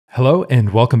Hello,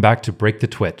 and welcome back to Break the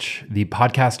Twitch, the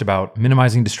podcast about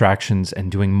minimizing distractions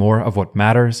and doing more of what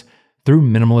matters through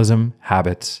minimalism,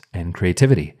 habits, and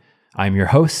creativity. I'm your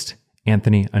host,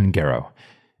 Anthony Ongaro.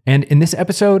 And in this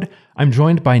episode, I'm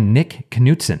joined by Nick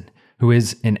Knutzen, who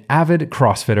is an avid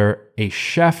CrossFitter, a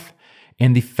chef,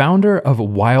 and the founder of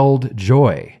Wyld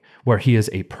Joy, where he is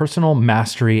a personal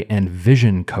mastery and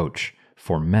vision coach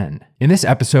for men. In this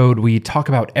episode, we talk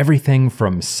about everything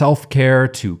from self-care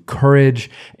to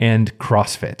courage and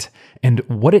CrossFit, and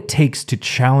what it takes to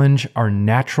challenge our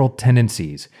natural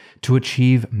tendencies to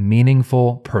achieve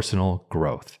meaningful personal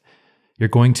growth. You're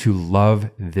going to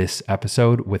love this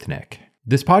episode with Nick.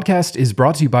 This podcast is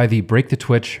brought to you by the Break the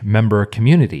Twitch member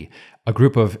community, a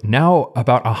group of now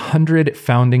about 100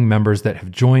 founding members that have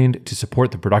joined to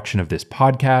support the production of this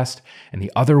podcast and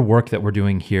the other work that we're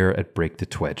doing here at Break the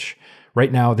Twitch.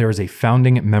 Right now, there is a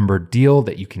founding member deal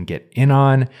that you can get in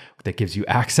on that gives you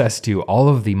access to all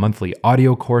of the monthly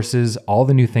audio courses, all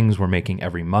the new things we're making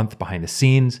every month behind the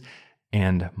scenes,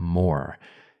 and more.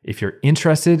 If you're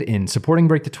interested in supporting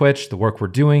Break the Twitch, the work we're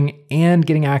doing, and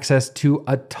getting access to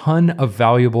a ton of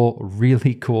valuable,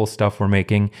 really cool stuff we're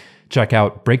making, check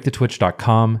out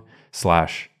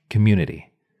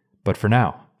breakthetwitch.com/community. But for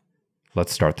now,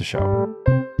 let's start the show.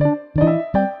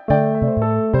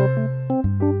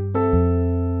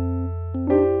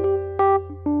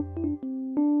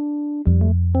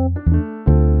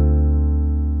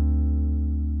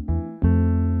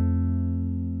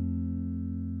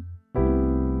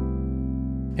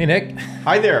 Hey, Nick.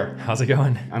 Hi there. How's it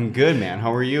going? I'm good, man.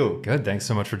 How are you? Good. Thanks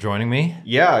so much for joining me.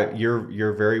 Yeah,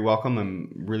 you're very welcome.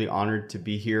 I'm really honored to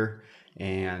be here,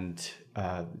 and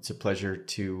it's a pleasure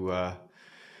to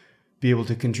be able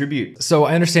to contribute. So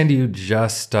I understand you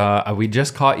we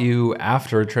just caught you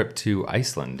after a trip to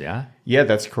Iceland, yeah? Yeah,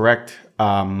 that's correct.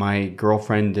 My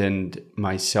girlfriend and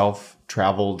myself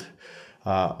traveled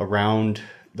around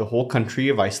the whole country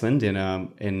of Iceland in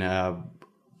a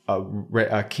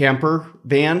camper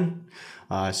van.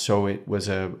 So it was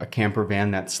a camper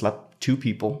van that slept two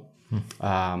people.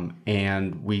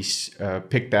 And we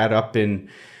picked that up in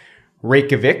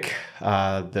Reykjavik,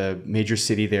 the major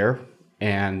city there.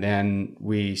 And then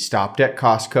we stopped at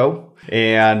Costco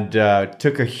and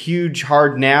took a huge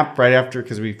hard nap right after,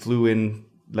 because we flew in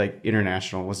like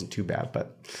international. It wasn't too bad,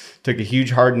 but took a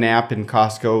huge hard nap in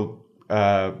Costco,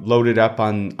 loaded up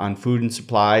on food and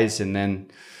supplies, and then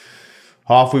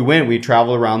off we went. We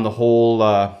traveled around the whole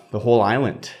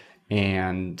island,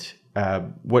 and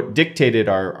what dictated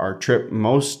our trip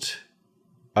most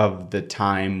of the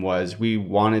time was we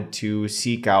wanted to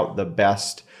seek out the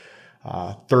best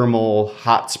thermal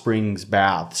hot springs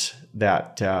baths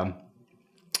that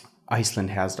Iceland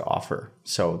has to offer.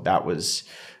 So that was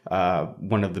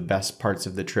one of the best parts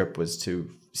of the trip, was to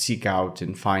seek out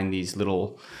and find these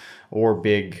little or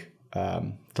big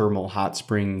thermal hot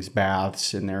springs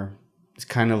baths, and it's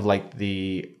kind of like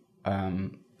it's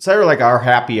sort of like our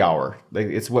happy hour. Like,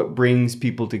 it's what brings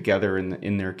people together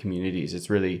in their communities. It's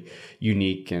really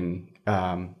unique, and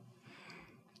I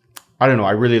don't know.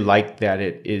 I really like that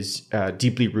it is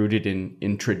deeply rooted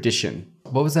in tradition.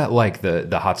 What was that like,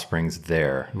 the hot springs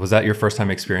there? Was that your first time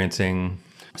experiencing?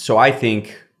 So I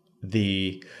think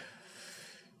the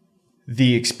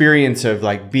experience of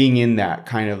like being in that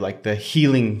kind of like the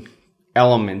healing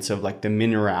elements of like the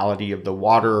minerality of the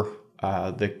water,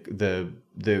 the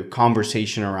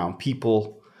conversation around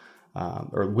people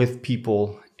or with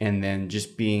people, and then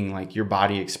just being like your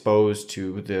body exposed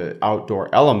to the outdoor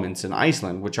elements in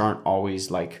Iceland, which aren't always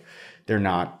like, they're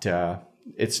not,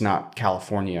 it's not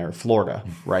California or Florida,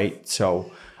 right?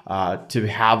 So to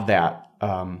have that,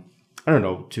 I don't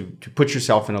know, to put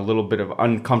yourself in a little bit of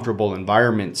uncomfortable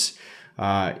environments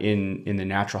in the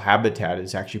natural habitat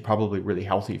is actually probably really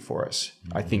healthy for us.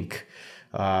 Mm-hmm. I think,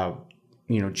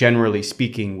 generally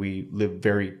speaking, we live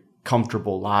very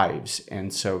comfortable lives.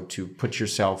 And so to put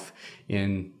yourself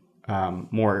in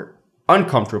more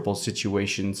uncomfortable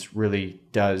situations really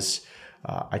does,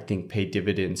 I think, pay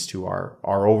dividends to our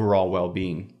overall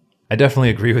well-being. I definitely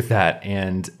agree with that.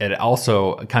 And it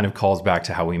also kind of calls back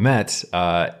to how we met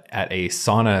at a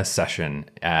sauna session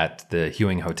at the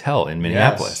Hewing Hotel in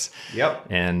Minneapolis. Yes. Yep.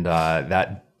 And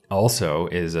that also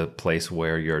is a place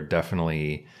where you're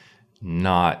definitely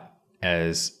not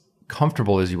as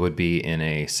comfortable as you would be in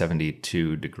a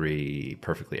 72-degree,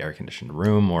 perfectly air-conditioned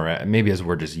room, or maybe as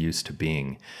we're just used to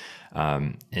being.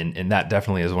 And that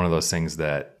definitely is one of those things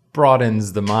that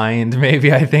broadens the mind,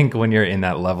 maybe, I think, when you're in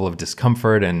that level of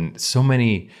discomfort. And so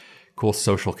many cool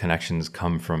social connections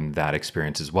come from that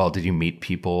experience as well. Did you meet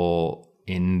people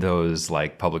in those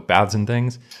like public baths and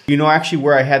things? Actually,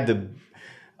 where I had the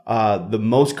the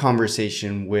most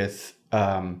conversation with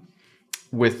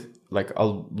like a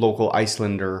local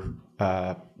Icelander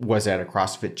was at a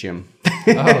CrossFit gym.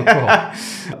 Oh,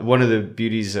 cool. One of the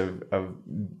beauties of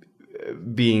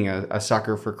being a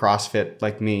sucker for CrossFit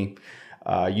like me,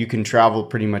 you can travel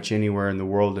pretty much anywhere in the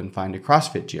world and find a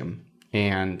CrossFit gym.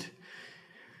 And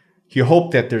you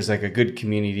hope that there's like a good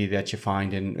community that you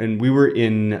find. And we were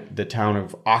in the town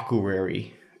of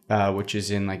Akureyri, which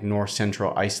is in like north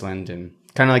central Iceland and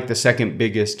kind of like the second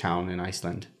biggest town in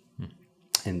Iceland.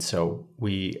 And so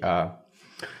we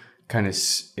kind of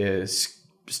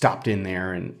stopped in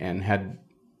there and had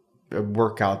a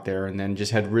workout there, and then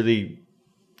just had really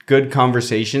good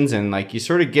conversations. And like you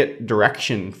sort of get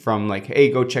direction from like,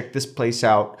 hey, go check this place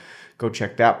out, go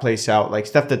check that place out, like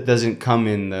stuff that doesn't come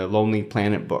in the Lonely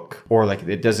Planet book, or like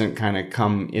it doesn't kind of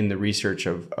come in the research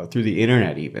of through the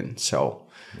internet even. So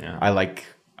yeah, I like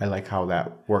how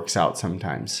that works out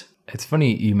sometimes. It's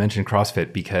funny you mentioned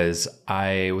CrossFit because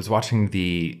I was watching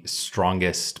the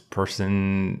Strongest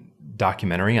Person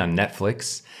documentary on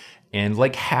Netflix, and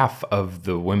like half of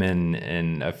the women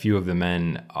and a few of the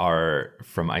men are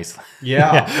from Iceland.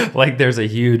 Yeah. Like there's a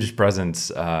huge presence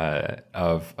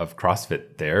of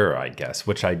CrossFit there, I guess,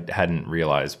 which I hadn't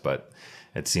realized, but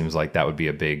it seems like that would be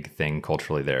a big thing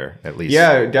culturally there, at least.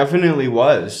 Yeah, it definitely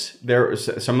was. There was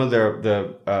some of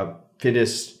the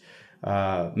fittest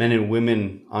men and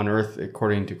women on earth,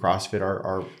 according to CrossFit,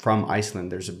 are from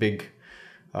Iceland. There's a big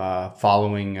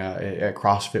following at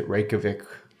CrossFit Reykjavik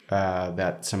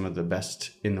that some of the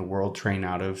best in the world train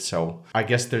out of. So I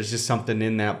guess there's just something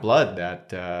in that blood that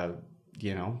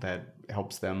that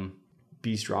helps them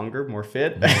be stronger, more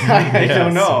fit. I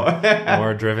don't know.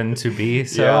 More driven to be.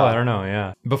 So yeah. I don't know.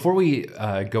 Yeah. Before we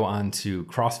go on to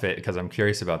CrossFit, because I'm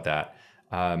curious about that,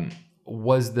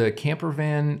 was the camper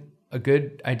van a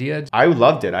good idea? I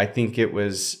loved it. I think it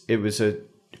was a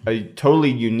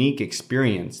totally unique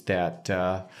experience that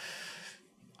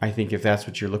I think if that's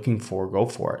what you're looking for, go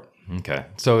for it. Okay.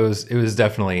 So it was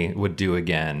definitely would do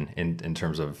again in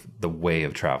terms of the way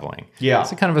of traveling. Yeah.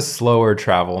 It's a kind of a slower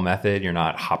travel method. You're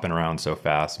not hopping around so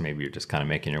fast. Maybe you're just kind of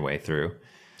making your way through.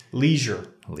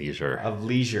 Leisure. Of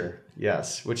leisure.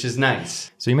 Yes. Which is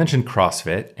nice. So you mentioned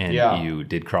CrossFit and you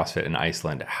did CrossFit in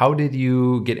Iceland. How did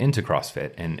you get into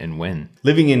CrossFit and when?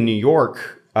 Living in New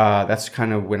York, that's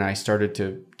kind of when I started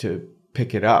to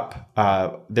pick it up.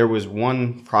 There was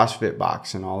one CrossFit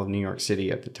box in all of New York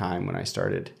City at the time when I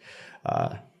started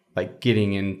like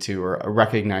getting into or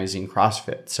recognizing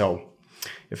CrossFit. So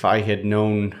if I had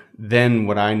known then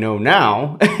what I know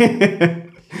now,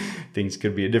 things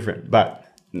could be different. But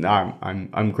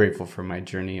I'm grateful for my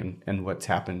journey and what's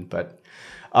happened. But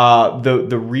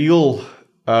the real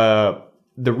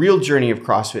journey of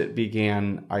CrossFit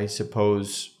began, I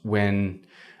suppose, when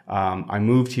I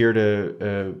moved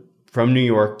here from New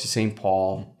York to St.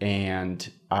 Paul,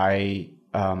 and it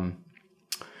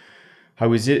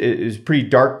was a pretty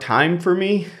dark time for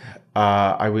me.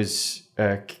 I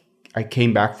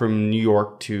came back from New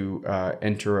York to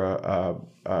enter a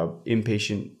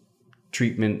inpatient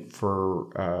treatment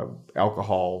for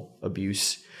alcohol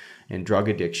abuse and drug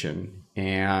addiction,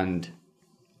 and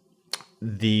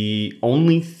the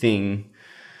only thing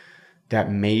that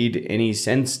made any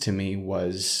sense to me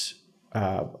was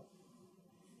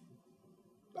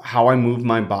how I moved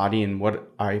my body and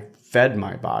what I fed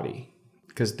my body,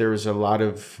 because there was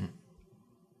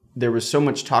so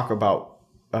much talk about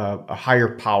a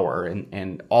higher power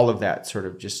and all of that sort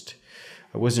of just,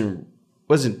 I wasn't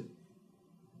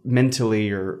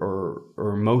mentally or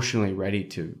emotionally ready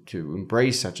to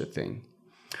embrace such a thing.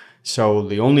 So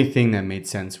the only thing that made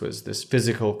sense was this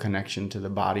physical connection to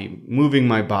the body, moving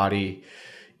my body,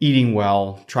 eating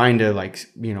well, trying to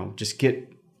just get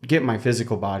my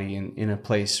physical body in a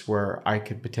place where I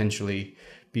could potentially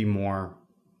be more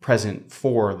present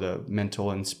for the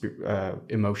mental and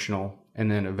emotional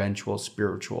and then eventual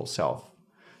spiritual self.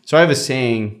 So I have a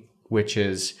saying, which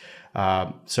is,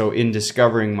 so in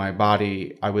discovering my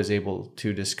body, I was able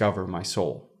to discover my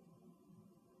soul.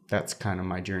 That's kind of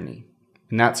my journey.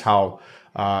 And that's how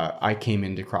I came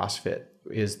into CrossFit,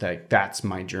 is that's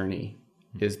my journey,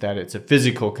 is that it's a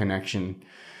physical connection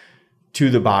to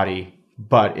the body,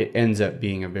 but it ends up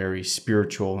being a very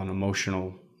spiritual and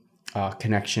emotional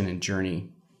connection and journey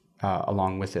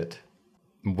along with it.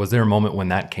 Was there a moment when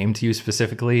that came to you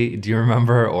specifically? Do you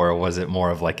remember? Or was it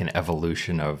more of like an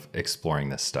evolution of exploring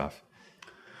this stuff?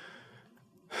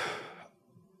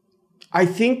 I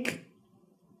think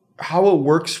how it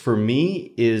works for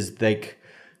me is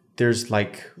there's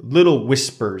like little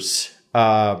whispers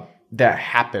that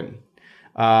happen.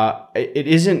 it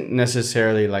isn't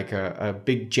necessarily like a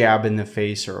big jab in the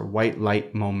face or a white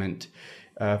light moment.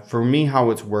 For me, how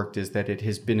it's worked is that it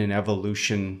has been an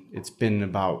evolution. It's been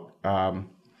about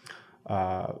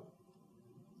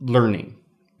learning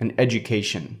and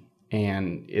education,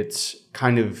 and it's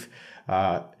kind of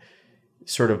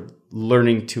sort of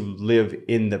learning to live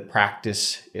in the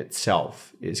practice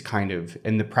itself is kind of,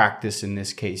 and the practice in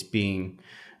this case being,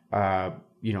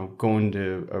 going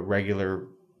to a regular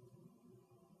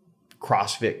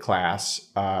CrossFit class,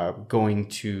 going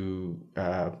to,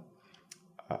 AA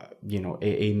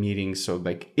meetings. So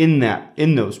like in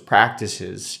those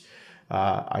practices,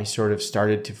 I sort of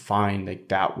started to find like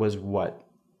that was what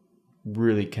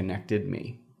really connected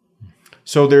me.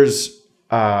 So there's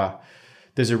a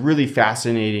really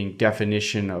fascinating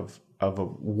definition of a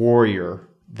warrior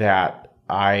that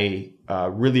I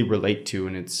really relate to,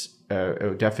 and it's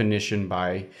a definition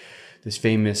by this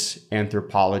famous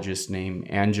anthropologist named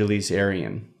Angeles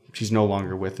Arian. She's no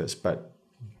longer with us, but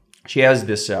she has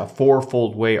this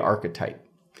fourfold way archetype.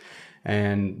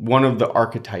 And one of the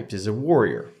archetypes is a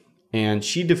warrior. And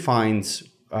she defines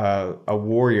a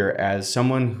warrior as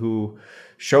someone who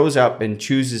shows up and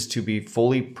chooses to be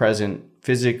fully present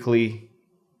physically,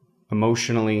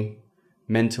 emotionally,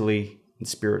 mentally, and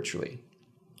spiritually.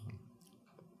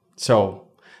 So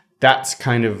that's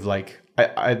kind of like,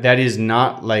 that is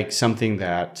not like something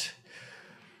that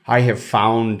I have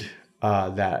found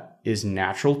that is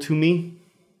natural to me.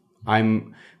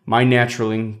 My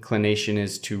natural inclination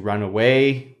is to run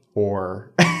away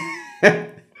or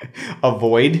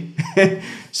avoid.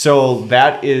 So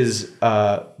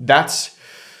that's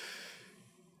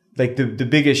like the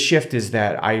biggest shift is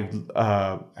that I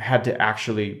had to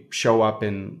actually show up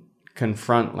and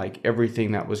confront like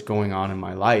everything that was going on in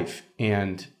my life.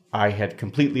 And I had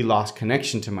completely lost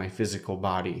connection to my physical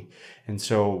body. And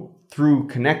so through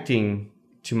connecting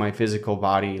to my physical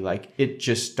body, like it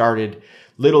just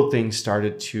little things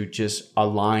started to just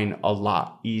align a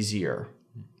lot easier.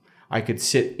 I could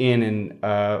sit in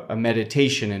a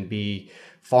meditation and be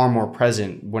far more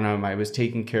present when I was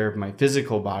taking care of my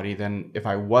physical body than if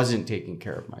I wasn't taking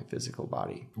care of my physical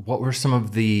body. What were some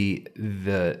of the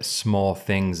small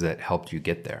things that helped you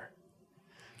get there?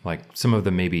 Like some of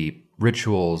the maybe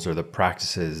rituals or the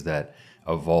practices that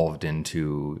evolved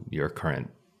into your current?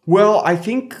 Well, I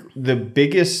think the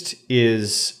biggest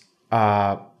is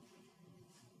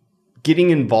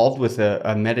getting involved with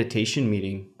a meditation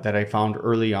meeting that I found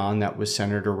early on that was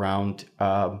centered around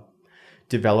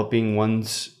developing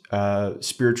one's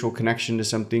spiritual connection to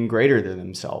something greater than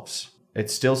themselves.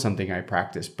 It's still something I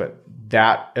practice, but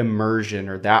that immersion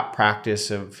or that practice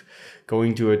of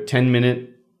going to a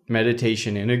 10-minute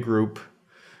meditation in a group,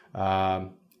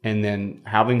 and then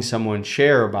having someone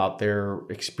share about their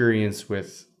experience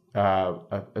with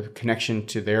a connection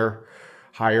to their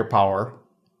higher power,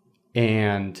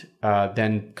 and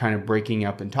then kind of breaking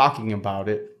up and talking about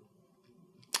it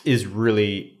is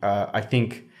really, I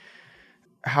think,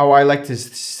 how I like to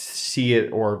see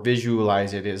it or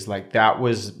visualize it is like that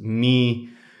was me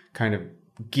kind of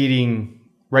getting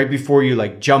right before you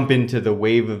like jump into the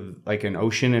wave of like an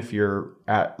ocean. If you're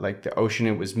at like the ocean,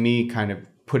 it was me kind of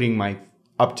putting my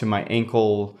up to my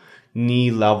ankle,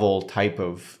 knee level type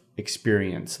of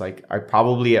experience. Like I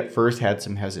probably at first had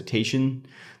some hesitation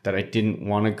that I didn't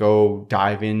want to go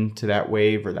dive into that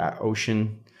wave or that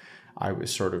ocean. I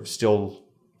was sort of still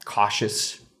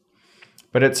cautious.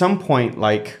 But at some point,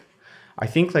 like, I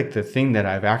think like the thing that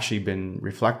I've actually been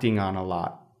reflecting on a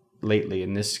lot lately,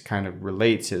 and this kind of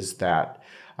relates, is that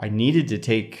I needed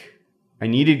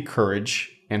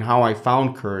courage, and how I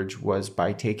found courage was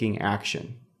by taking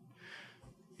action.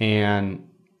 And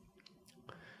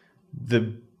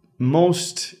the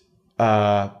most,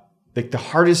 like the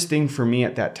hardest thing for me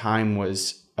at that time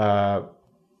was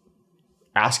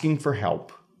asking for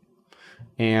help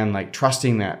and like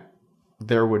trusting that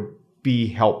there would be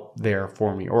help there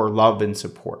for me, or love and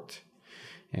support.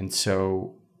 And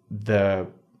so the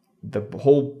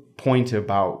whole point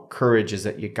about courage is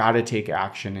that you got to take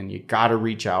action and you got to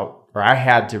reach out, or I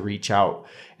had to reach out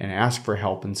and ask for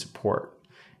help and support.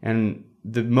 And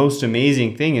the most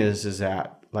amazing thing is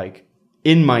that like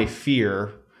in my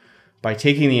fear, by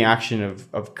taking the action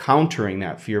of countering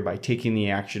that fear, by taking the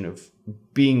action of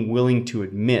being willing to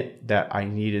admit that I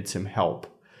needed some help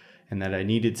and that I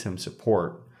needed some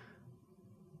support,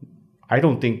 I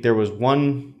don't think there was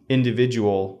one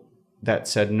individual that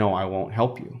said, no, I won't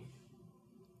help you.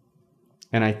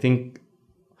 And I think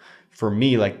for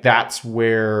me, like that's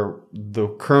where the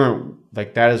current,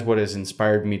 like that is what has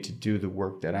inspired me to do the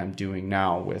work that I'm doing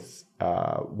now with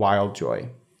Wyld Joy,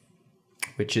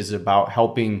 which is about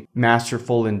helping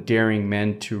masterful and daring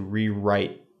men to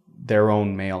rewrite their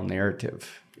own male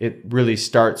narrative. It really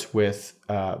starts with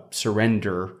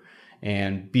surrender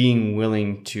and being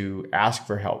willing to ask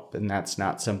for help. And that's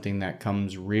not something that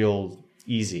comes real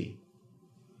easy.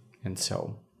 And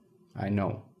so I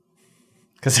know,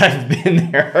 because I've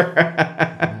been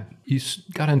there. You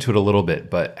got into it a little bit,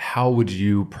 but how would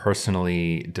you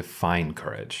personally define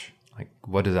courage? Like,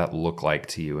 what does that look like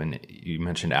to you? And you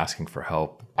mentioned asking for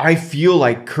help. I feel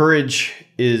like courage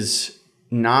is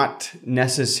not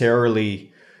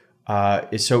necessarily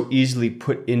is so easily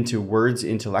put into words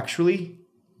intellectually.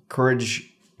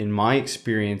 Courage, in my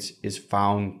experience, is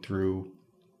found through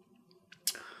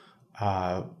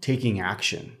taking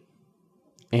action.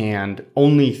 And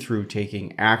only through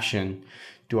taking action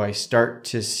do I start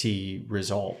to see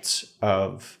results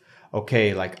of,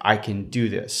 okay, like I can do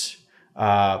this.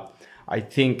 I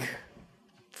think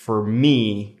for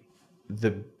me,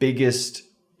 the biggest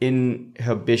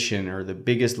inhibition or the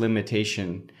biggest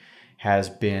limitation has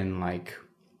been like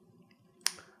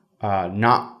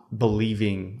not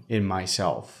believing in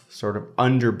myself, sort of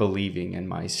under-believing in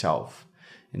myself.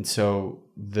 And so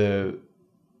the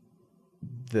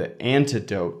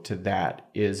antidote to that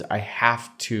is I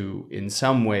have to, in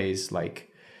some ways, like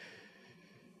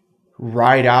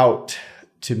ride out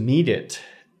to meet it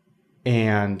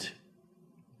and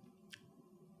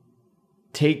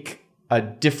take a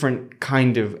different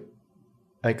kind of,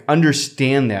 like,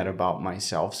 understand that about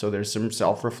myself. So there's some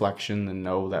self-reflection and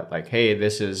know that, like, hey,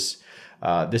 this is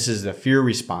the fear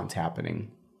response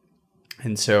happening.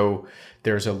 And so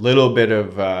there's a little bit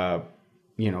of,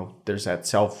 there's that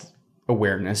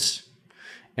self-awareness.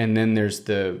 And then there's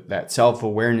that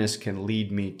self-awareness can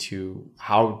lead me to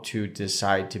how to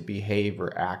decide to behave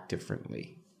or act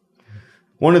differently.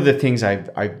 One of the things I've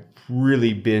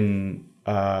really been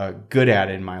good at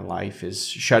in my life is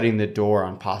shutting the door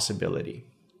on possibility.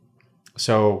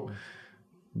 So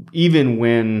even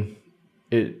when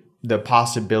the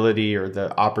possibility or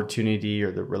the opportunity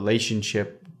or the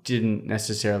relationship didn't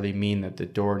necessarily mean that the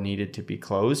door needed to be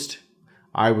closed,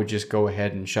 I would just go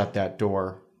ahead and shut that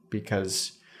door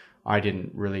because I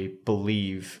didn't really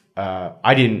believe,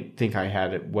 I didn't think I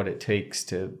had what it takes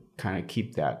to kind of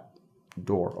keep that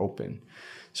door open.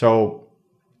 So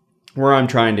where I'm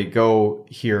trying to go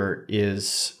here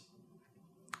is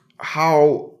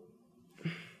how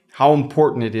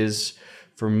important it is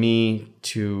for me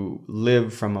to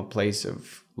live from a place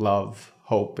of love,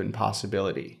 hope, and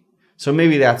possibility. So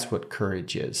maybe that's what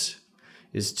courage is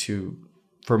to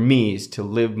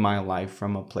live my life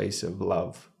from a place of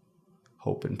love,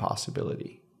 hope, and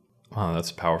possibility. Wow,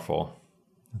 that's powerful.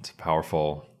 That's a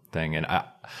powerful thing. And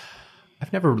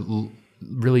I've never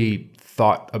really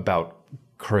thought about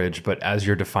courage, but as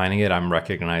you're defining it, I'm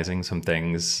recognizing some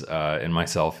things in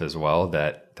myself as well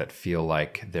that feel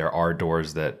like there are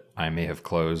doors that I may have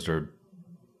closed or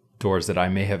doors that I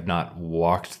may have not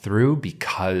walked through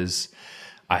because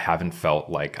I haven't felt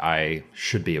like I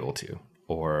should be able to,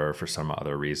 or for some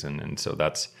other reason. And so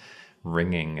that's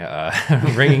ringing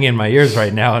in my ears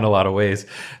right now in a lot of ways.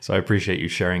 So I appreciate you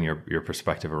sharing your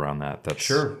perspective around that.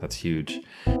 That's huge.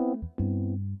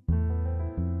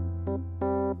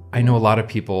 I know a lot of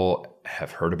people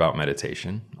have heard about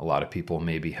meditation. A lot of people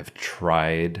maybe have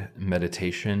tried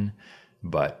meditation,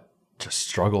 but just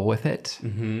struggle with it.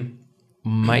 Mm-hmm.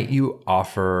 Might you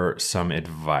offer some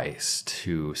advice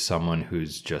to someone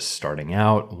who's just starting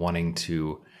out, wanting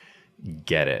to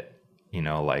get it? You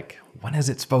know, like, when is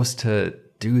it supposed to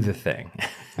do the thing?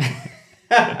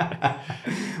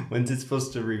 When's it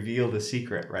supposed to reveal the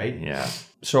secret, right? Yeah.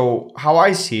 So how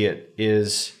I see it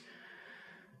is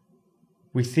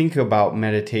we think about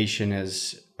meditation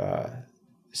as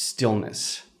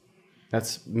stillness.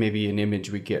 That's maybe an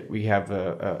image we get. We have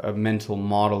a mental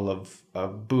model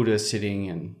of Buddha sitting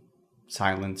in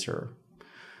silence or,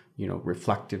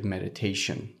 reflective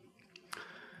meditation.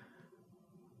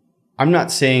 I'm not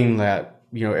saying that,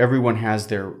 everyone has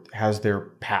their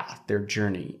path, their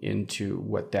journey into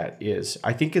what that is.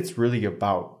 I think it's really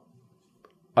about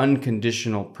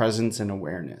unconditional presence and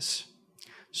awareness.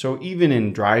 So even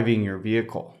in driving your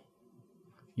vehicle,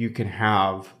 you can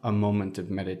have a moment of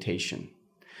meditation.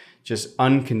 Just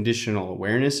unconditional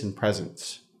awareness and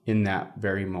presence in that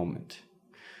very moment.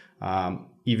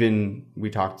 Even we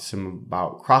talked some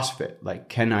about CrossFit, like,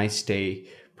 can I stay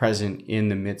present in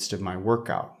the midst of my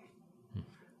workout?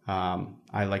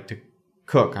 I like to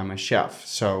cook. I'm a chef.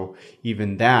 So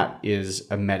even that is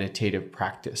a meditative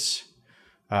practice.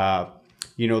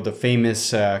 The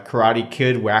famous Karate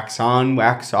Kid, wax on,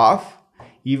 wax off,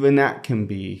 even that can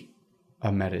be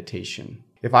a meditation.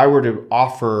 if I were to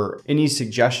offer any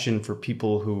suggestion for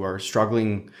people who are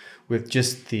struggling with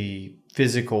just the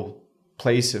physical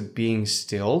place of being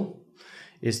still,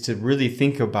 is to really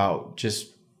think about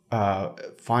just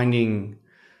finding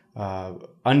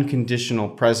unconditional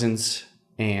presence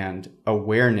and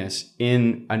awareness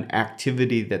in an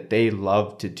activity that they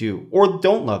love to do or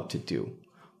don't love to do.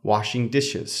 Washing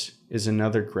dishes is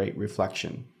another great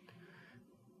reflection.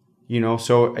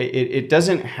 So it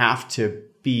doesn't have to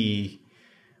be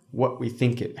what we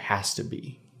think it has to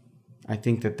be. I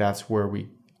think that's where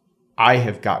I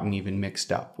have gotten even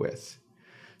mixed up with.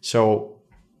 So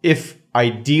if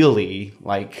ideally,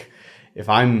 like if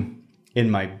I'm in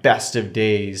my best of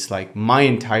days, like my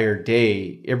entire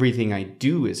day, everything I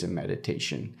do is a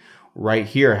meditation. Right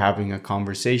here, having a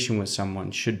conversation with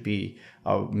someone should be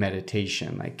a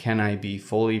meditation. Like, can I be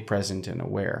fully present and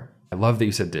aware? I love that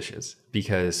you said dishes,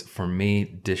 because for me,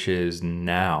 dishes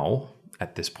now,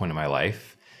 at this point in my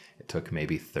life, it took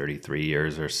maybe 33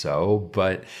 years or so,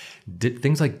 but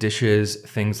things like dishes,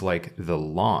 things like the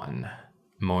lawn,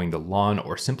 mowing the lawn,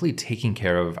 or simply taking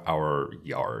care of our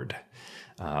yard,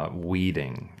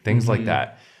 weeding, things like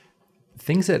that.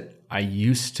 Things that I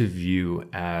used to view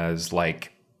as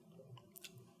like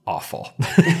awful.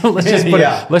 let's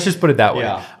just put it that way.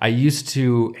 Yeah. I used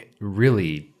to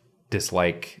really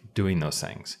dislike doing those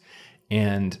things.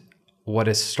 And what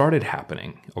has started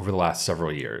happening over the last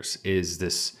several years is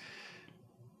this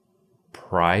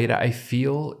pride I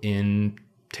feel in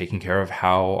taking care of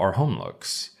how our home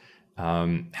looks.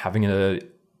 Having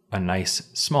a nice,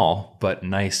 small, but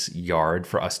nice yard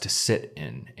for us to sit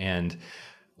in. And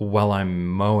while I'm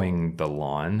mowing the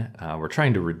lawn, we're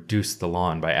trying to reduce the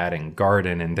lawn by adding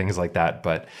garden and things like that.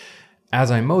 But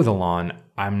as I mow the lawn,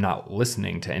 I'm not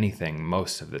listening to anything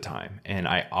most of the time. And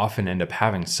I often end up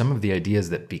having some of the ideas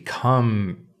that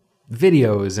become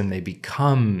videos and they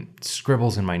become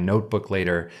scribbles in my notebook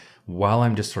later while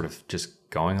I'm just sort of just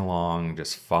going along,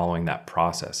 just following that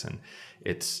process. And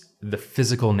it's the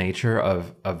physical nature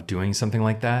of doing something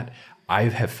like that I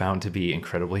have found to be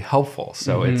incredibly helpful.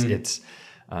 So it's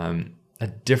a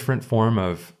different form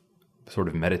of sort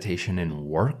of meditation in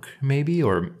work, maybe,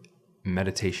 or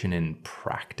meditation in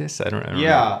practice. I don't know.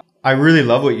 Yeah, I really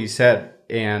love what you said,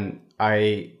 and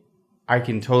I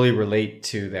can totally relate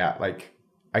to that. Like,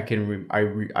 I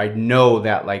know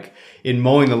that, like, in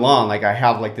mowing the lawn, like I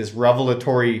have like this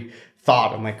revelatory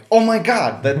thought. I'm like, oh my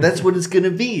God, that's what it's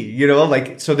gonna be,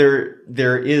 like, so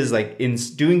there is, like, in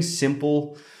doing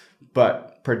simple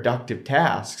but productive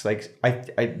tasks, like I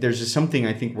there's just something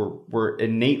I think we're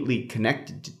innately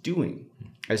connected to doing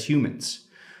as humans,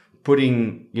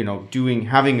 putting,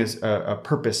 having a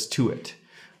purpose to it.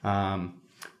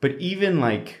 But even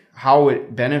like how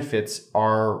it benefits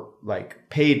our like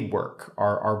paid work,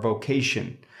 our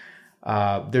vocation.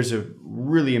 There's a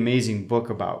really amazing book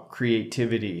about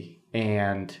creativity.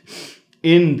 And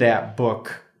in that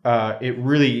book,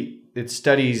 it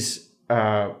studies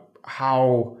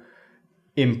how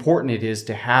important it is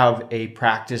to have a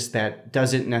practice that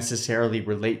doesn't necessarily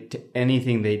relate to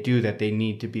anything they do that they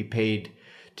need to be paid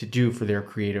to do for their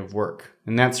creative work.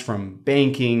 And that's from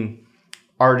banking,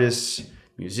 artists,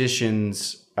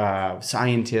 musicians,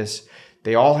 scientists.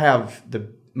 They all have, the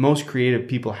most creative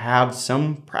people have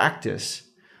some practice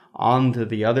onto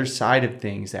the other side of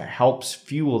things that helps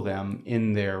fuel them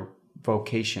in their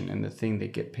vocation and the thing they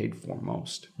get paid for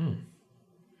most.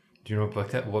 Do you know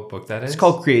what book that is? It's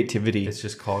called Creativity. It's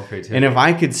just called Creativity. And if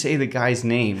I could say the guy's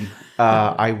name,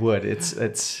 I would. It's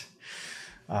is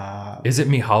it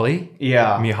Mihaly?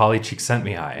 Yeah. Mihaly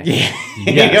Csikszentmihalyi. Yeah.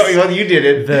 Yes. Well, you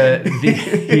did it.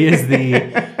 He is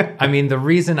the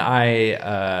reason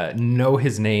I know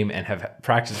his name and have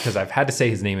practiced, because I've had to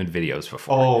say his name in videos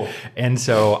before. Oh. And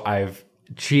so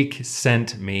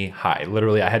Csikszentmihalyi.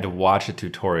 Literally, I had to watch a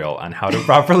tutorial on how to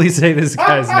properly say this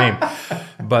guy's name.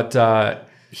 But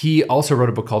he also wrote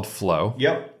a book called Flow.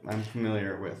 Yep, I'm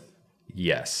familiar with.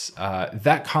 Yes.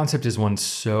 That concept is one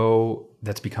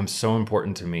that's become so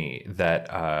important to me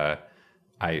that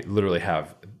I literally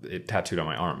have it tattooed on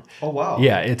my arm. Oh, wow.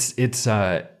 Yeah, it's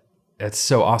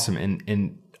so awesome.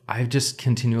 And I just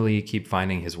continually keep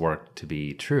finding his work to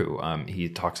be true. He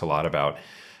talks a lot about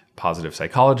positive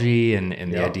psychology and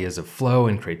the ideas of flow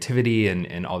and creativity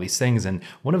and all these things. And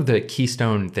one of the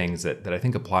keystone things that I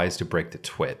think applies to Break the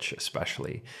Twitch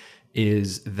especially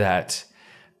is that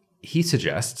he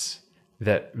suggests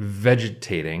that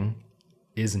vegetating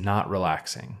is not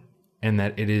relaxing, and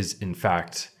that it is, in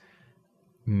fact,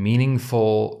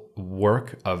 meaningful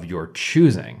work of your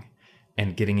choosing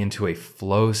and getting into a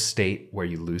flow state where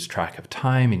you lose track of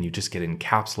time and you just get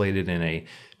encapsulated in a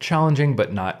challenging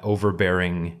but not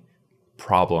overbearing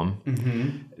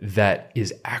problem that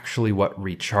is actually what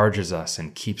recharges us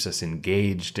and keeps us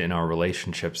engaged in our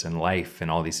relationships and life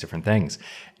and all these different things.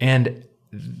 And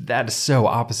that is so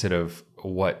opposite of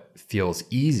what feels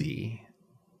easy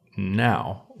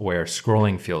now, where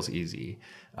scrolling feels easy.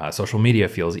 Social media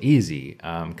feels easy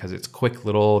because it's quick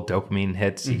little dopamine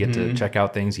hits. You get to check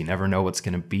out things. You never know what's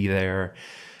going to be there,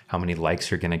 how many likes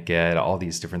you're going to get, all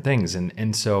these different things.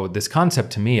 And so this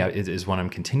concept to me is one I'm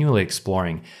continually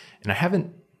exploring. And I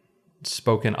haven't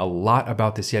spoken a lot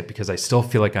about this yet because I still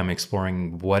feel like I'm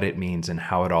exploring what it means and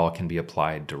how it all can be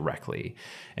applied directly.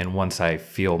 And once I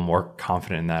feel more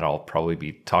confident in that, I'll probably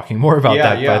be talking more about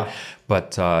that. Yeah.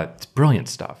 But it's brilliant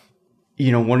stuff.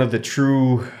 You know, one of the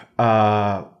true,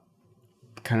 kind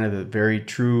of the very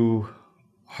true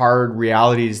hard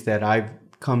realities that I've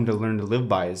come to learn to live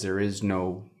by is there is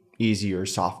no easier,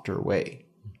 softer way.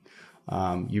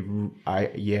 I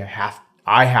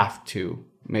have to,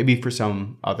 maybe for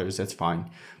some others that's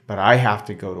fine, but I have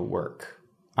to go to work.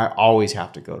 I always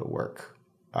have to go to work,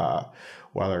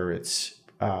 whether it's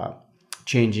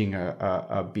changing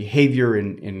a behavior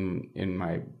in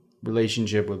my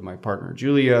relationship with my partner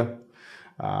Julia.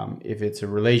 If it's a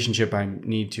relationship, I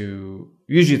need to.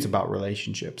 Usually, it's about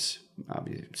relationships.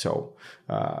 So,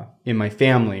 in my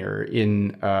family or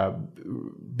in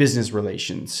business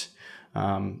relations,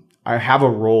 I have a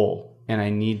role, and I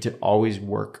need to always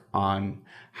work on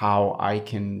how I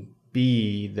can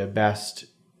be the best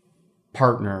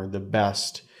partner, the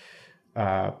best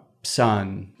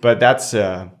son. But that's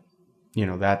that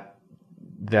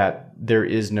there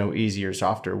is no easier,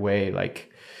 softer way.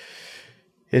 Like,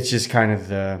 it's just kind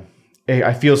of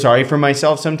I feel sorry for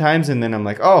myself sometimes, and then I'm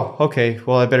like, oh, okay,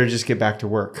 well, I better just get back to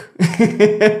work.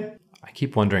 I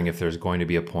keep wondering if there's going to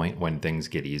be a point when things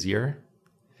get easier.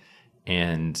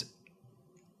 And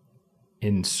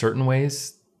in certain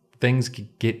ways, things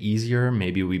get easier.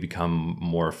 Maybe we become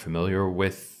more familiar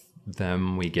with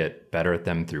them. We get better at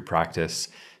them through practice.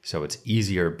 So it's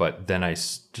easier. But then I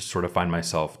just sort of find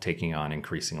myself taking on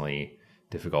increasingly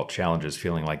difficult challenges,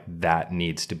 feeling like that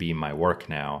needs to be my work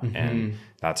now. And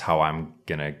that's how I'm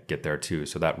going to get there too.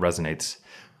 So that resonates.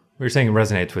 We were saying it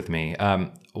resonates with me.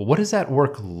 What does that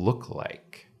work look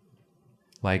like?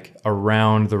 Like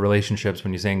around the relationships,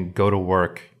 when you're saying go to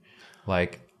work,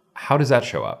 like how does that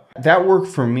show up? That work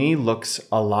for me looks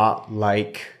a lot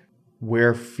like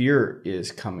where fear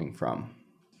is coming from.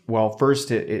 Well,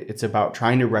 first it's about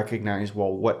trying to recognize,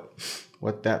 well,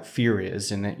 what that fear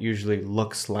is. And that usually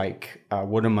looks like,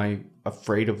 what am I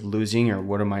afraid of losing, or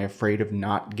what am I afraid of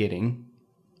not getting?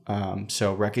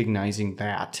 So recognizing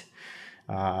that.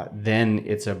 Then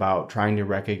it's about trying to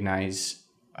recognize,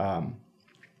 how,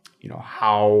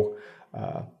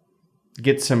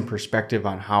 get some perspective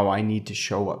on how I need to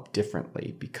show up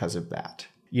differently because of that.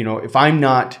 You know, if I'm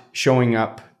not showing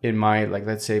up in my, like,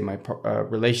 let's say my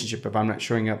relationship, if I'm not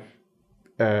showing up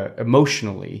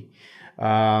emotionally,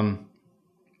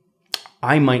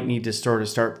 I might need to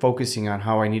start focusing on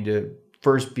how I need to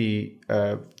first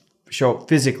show up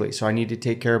physically. So I need to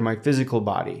take care of my physical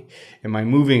body. Am I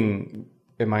moving?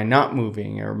 Am I not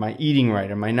moving? Or am I eating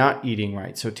right? Am I not eating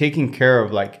right? So taking care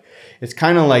of, like, it's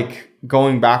kind of like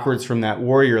going backwards from that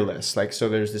warrior list. Like, so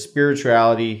there's the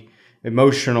spirituality,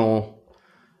 emotional,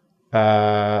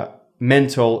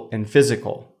 mental, and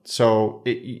physical. So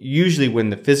usually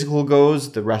when the physical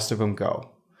goes, the rest of them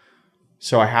go.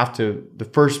 So the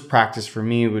first practice for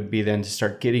me would be then to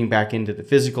start getting back into the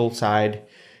physical side,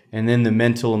 and then the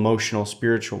mental, emotional,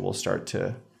 spiritual will start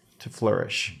to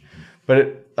flourish.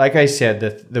 But like I said,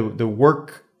 the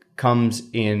work comes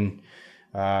in,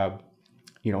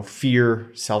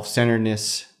 fear,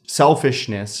 self-centeredness,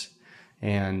 selfishness,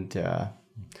 and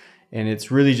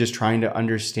it's really just trying to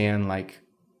understand, like,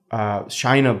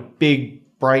 shine a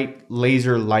big, bright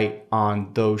laser light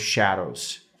on those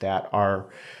shadows that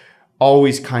are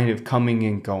always kind of coming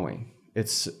and going.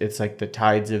 It's like the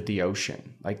tides of the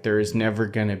ocean. Like, there is never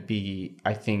going to be,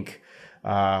 I think,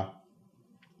 a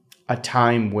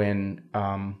time when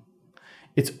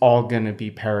it's all going to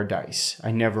be paradise.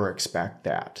 I never expect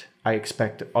that. I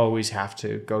expect to always have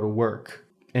to go to work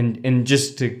and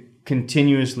just to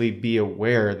continuously be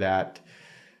aware that,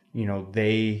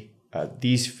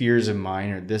 these fears of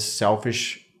mine, or this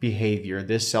selfish behavior,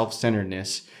 this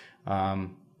self-centeredness,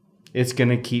 it's going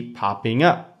to keep popping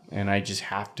up. And I just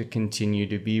have to continue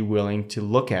to be willing to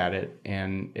look at it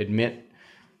and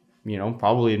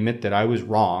probably admit that I was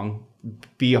wrong,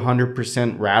 be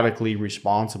 100% radically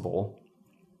responsible,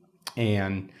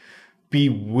 and be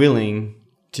willing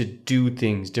to do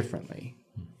things differently.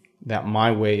 That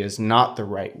my way is not the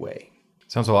right way.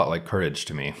 Sounds a lot like courage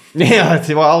to me. Yeah,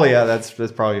 well, yeah, that's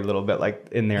probably a little bit like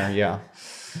in there. Yeah,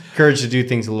 courage to do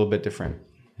things a little bit different.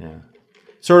 Yeah,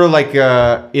 sort of like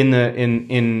in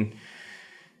the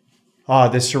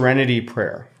Serenity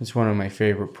Prayer. It's one of my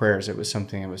favorite prayers. It was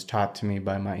something that was taught to me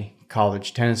by my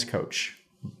college tennis coach,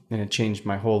 and it changed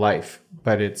my whole life.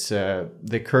 But it's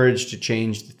the courage to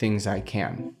change the things I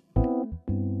can.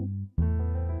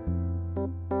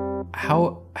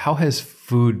 How has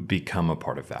food become a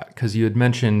part of that? Because you had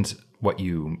mentioned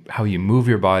how you move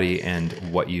your body and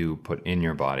what you put in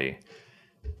your body.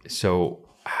 So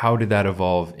how did that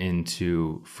evolve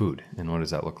into food, and what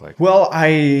does that look like? Well,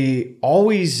 I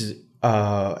always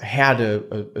had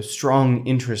a strong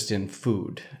interest in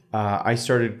food. I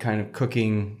started kind of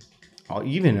cooking,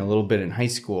 even a little bit in high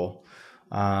school.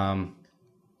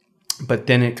 But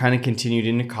then it kind of continued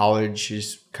into college,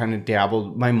 just kind of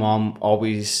dabbled. My mom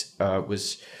always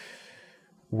was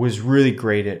really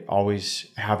great at always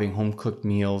having home cooked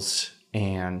meals.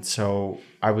 And so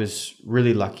I was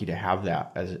really lucky to have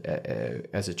that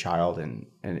as a child and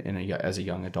as a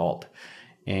young adult.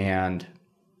 And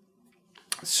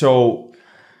so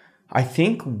I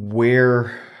think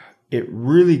where it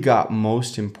really got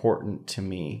most important to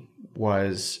me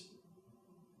was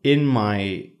in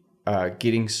my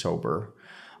getting sober.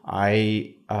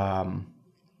 I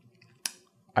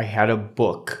had a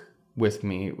book with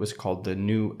me. It was called The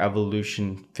New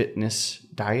Evolution Fitness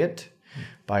Diet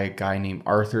by a guy named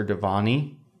Arthur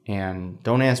Devani. And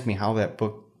don't ask me how that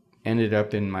book ended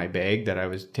up in my bag that I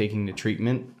was taking the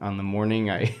treatment on the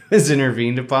morning I was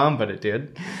intervened upon, but it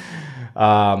did.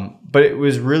 But it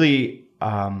was really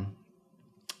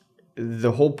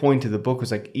the whole point of the book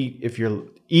was like eat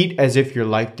as if your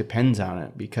life depends on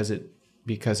it, because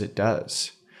it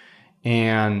does.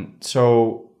 And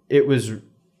so it was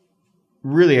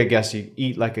really, I guess, you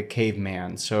eat like a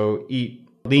caveman. So eat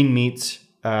lean meats,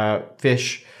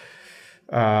 fish,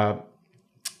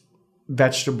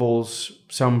 vegetables,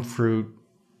 some fruit,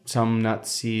 some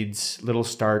nuts, seeds, little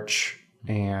starch,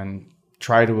 and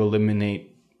try to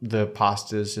eliminate the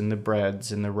pastas and the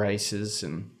breads and the rices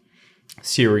and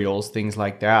cereals, things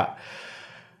like that.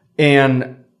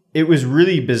 And it was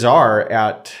really bizarre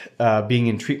at being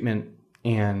in treatment,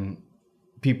 and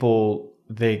people,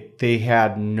 they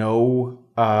had no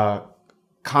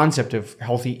concept of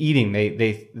healthy eating.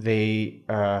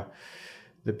 The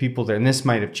people there, and this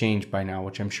might have changed by now,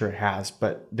 which I'm sure it has,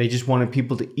 but they just wanted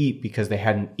people to eat because they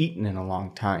hadn't eaten in a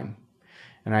long time.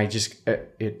 And I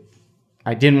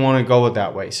didn't want to go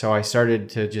that way. So I started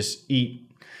to just eat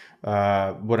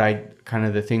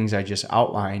the things I just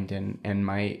outlined, and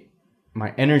my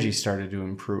energy started to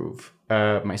improve.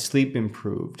 My sleep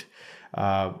improved.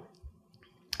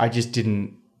 I just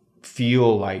didn't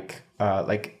feel like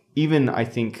even I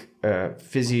think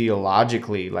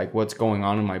physiologically, like what's going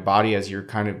on in my body as you're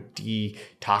kind of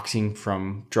detoxing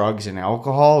from drugs and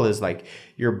alcohol is like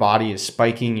your body is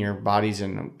spiking, your body's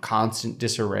in constant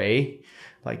disarray,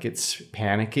 like it's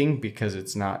panicking because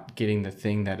it's not getting the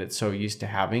thing that it's so used to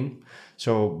having.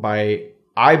 So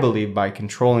I believe by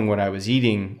controlling what I was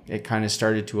eating, it kind of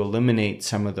started to eliminate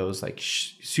some of those like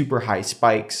super high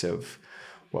spikes of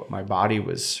what my body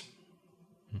was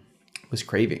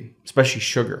craving, especially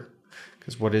sugar.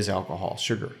 Because what is alcohol?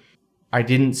 Sugar. I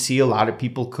didn't see a lot of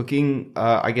people cooking.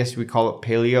 I guess we call it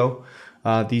paleo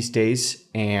these days.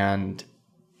 And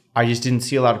I just didn't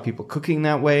see a lot of people cooking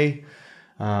that way.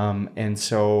 And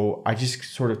so I just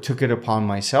sort of took it upon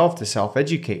myself to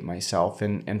self-educate myself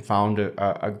and found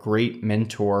a great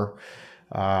mentor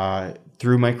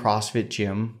through my CrossFit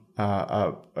gym,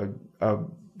 a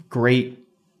great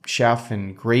chef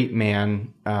and great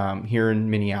man here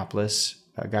in Minneapolis,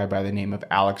 a guy by the name of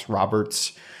Alex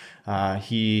Roberts.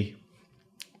 He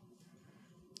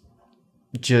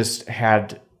just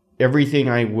had everything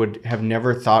I would have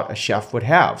never thought a chef would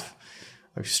have.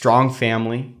 A strong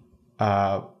family,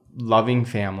 loving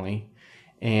family,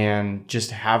 and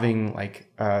just having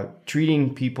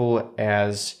treating people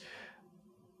as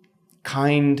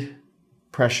kind,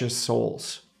 precious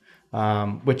souls.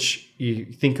 Which you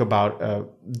think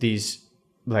about these,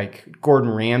 like Gordon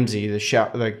Ramsay, the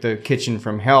chef, like the kitchen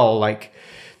from hell, like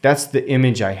that's the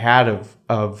image I had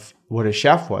of what a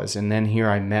chef was. And then here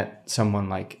I met someone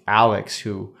like Alex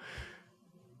who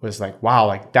was like, wow,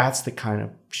 like that's the kind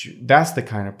of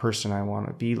person I want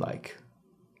to be like.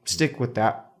 Stick with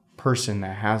that person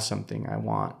that has something I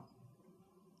want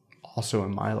also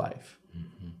in my life.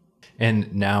 Mm-hmm.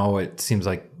 And now it seems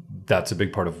like that's a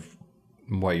big part of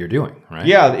what you're doing, right?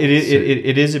 Yeah,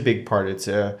 it is a big part.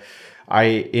 I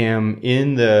am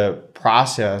in the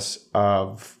process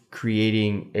of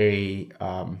creating a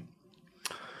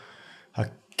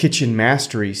kitchen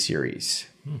mastery series.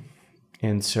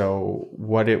 And so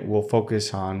what it will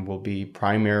focus on will be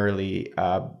primarily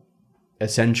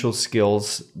essential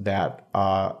skills that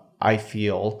I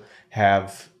feel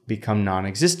have become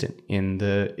non-existent in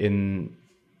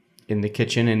the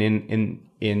kitchen and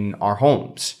in our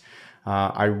homes.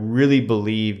 I really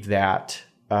believe that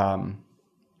kind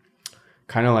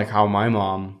of like how my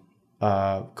mom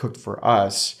cooked for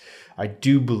us, I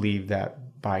do believe that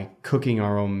by cooking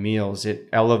our own meals, it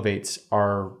elevates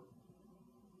our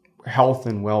health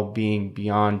and well-being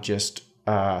beyond just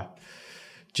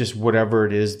whatever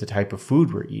it is, the type of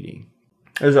food we're eating.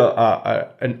 There's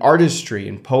an artistry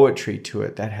and poetry to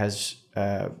it that has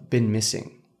been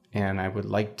missing, and I would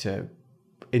like to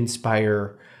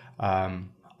inspire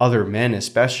other men,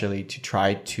 especially, to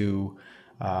try to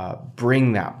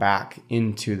bring that back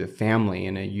into the family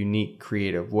in a unique,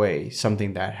 creative way.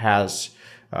 Something that has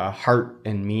heart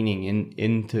and meaning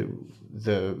into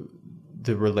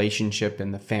the relationship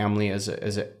and the family as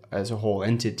a whole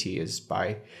entity, is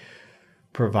by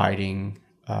providing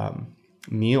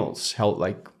meals.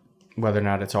 Like whether or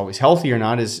not it's always healthy or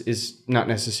not is not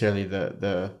necessarily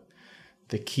the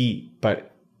key,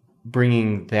 but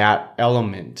bringing that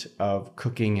element of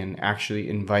cooking and actually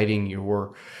inviting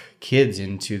your kids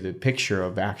into the picture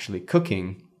of actually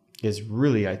cooking is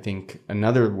really, I think,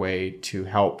 another way to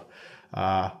help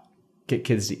get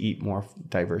kids to eat more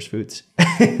diverse foods.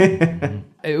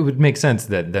 It would make sense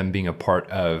that them being a part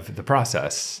of the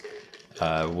process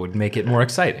would make it more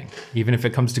exciting, even if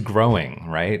it comes to growing,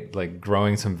 right? Like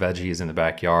growing some veggies in the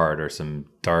backyard or some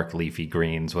dark leafy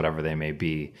greens, whatever they may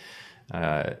be.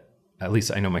 At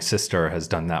least I know my sister has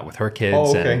done that with her kids.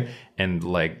 Oh, okay. And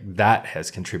like that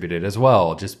has contributed as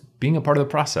well. Just being a part of the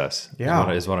process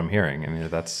is what I'm hearing. I mean,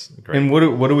 that's great. And what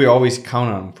do we always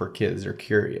count on for kids? They're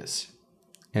curious.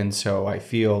 And so I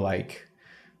feel like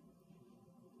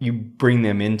you bring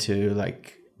them into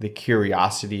like the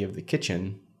curiosity of the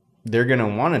kitchen, they're going to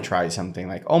want to try something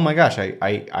like, oh my gosh,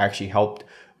 I actually helped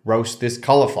roast this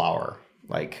cauliflower.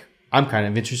 Like, I'm kind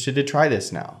of interested to try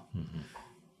this now. Mm-hmm.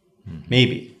 Mm-hmm.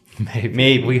 Maybe.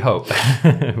 We hope.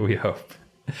 We hope.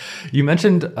 You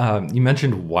mentioned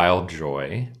Wyld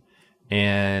Joy,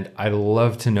 and I'd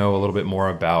love to know a little bit more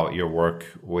about your work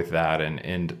with that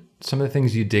and some of the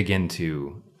things you dig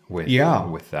into with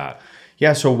that.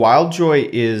 Yeah, so Wyld Joy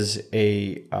is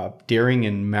a daring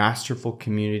and masterful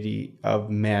community of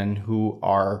men who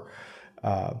are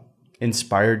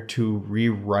inspired to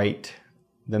rewrite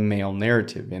the male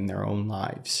narrative in their own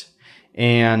lives.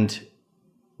 And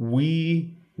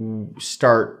we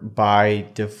start by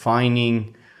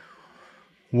defining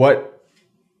what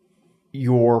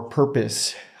your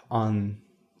purpose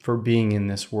for being in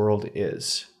this world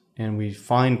is. And we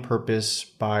find purpose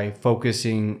by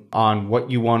focusing on what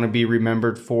you want to be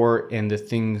remembered for and the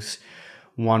things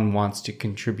one wants to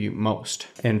contribute most.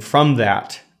 And from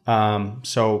that,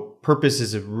 so purpose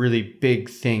is a really big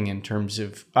thing in terms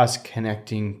of us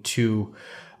connecting to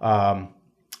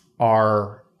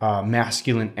our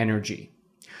masculine energy.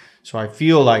 So I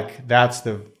feel like that's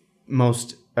the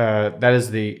most, that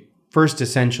is the first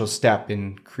essential step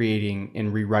in creating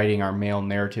and rewriting our male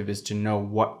narrative, is to know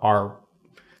what our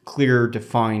clear,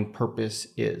 defined purpose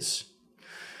is.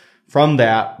 From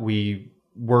that, we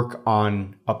work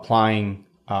on applying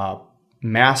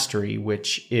mastery,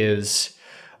 which is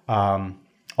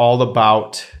all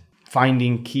about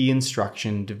finding key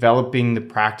instruction, developing the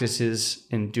practices,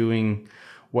 and doing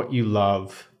what you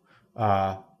love.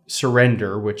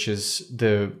 Surrender, which is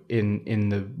in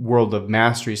the world of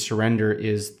mastery, surrender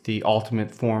is the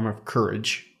ultimate form of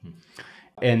courage.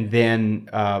 And then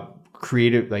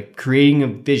creating a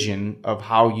vision of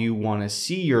how you want to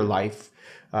see your life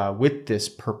with this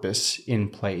purpose in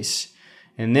place.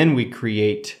 And then we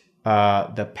create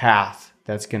the path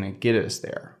that's going to get us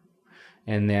there.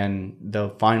 And then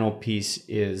the final piece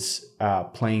is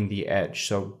playing the edge.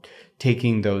 So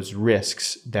taking those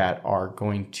risks that are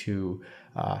going to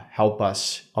help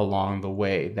us along the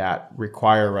way, that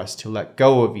require us to let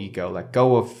go of ego, let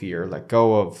go of fear, let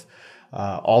go of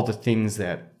all the things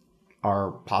that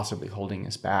are possibly holding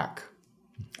us back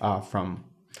from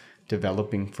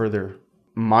developing further.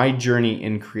 My journey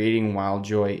in creating Wyld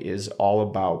Joy is all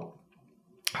about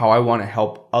how I want to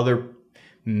help other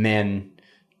men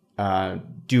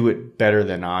do it better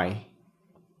than I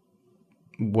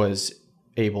was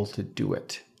able to do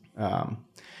it.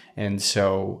 And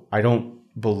so I don't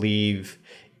believe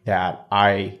that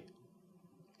I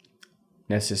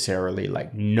necessarily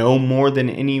know more than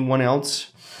anyone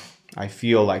else. I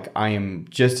feel like I am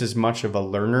just as much of a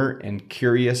learner and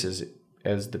curious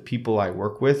as the people I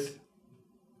work with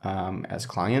as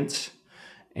clients.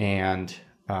 And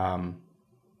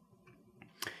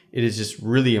it is just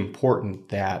really important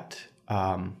that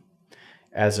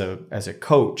as a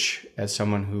coach, as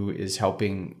someone who is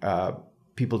helping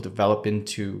people develop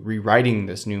into rewriting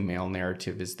this new male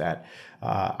narrative, is that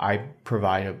I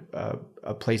provide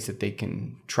a place that they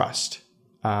can trust,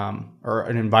 or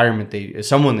an environment,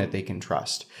 someone that they can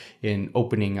trust in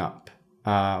opening up.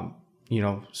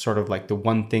 Sort of like the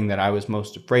one thing that I was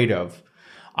most afraid of.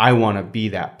 I want to be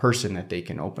that person that they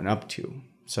can open up to,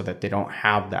 so that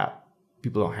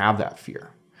people don't have that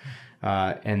fear.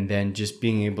 And then just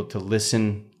being able to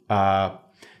listen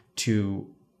to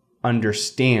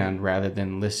understand rather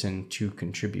than listen to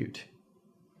contribute.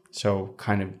 So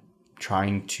kind of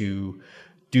trying to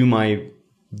do my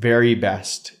very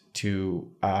best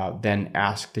to then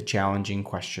ask the challenging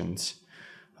questions.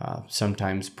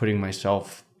 Sometimes putting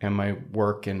myself and my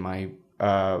work and my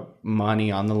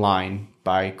money on the line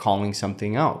by calling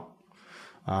something out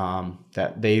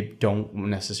that they don't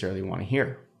necessarily want to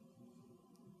hear.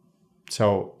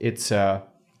 So it's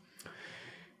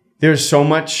there's so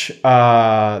much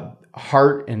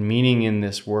heart and meaning in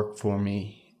this work for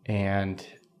me, and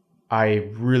I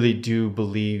really do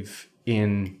believe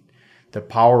in the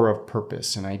power of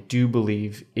purpose, and I do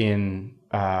believe in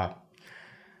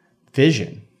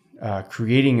vision,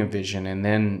 creating a vision, and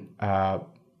then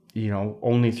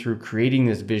only through creating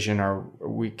this vision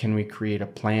can we create a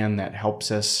plan that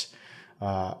helps us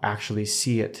actually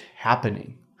see it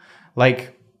happening.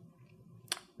 Like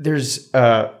there's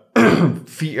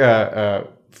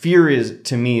fear is,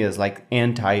 to me, is like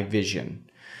anti-vision.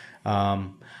 I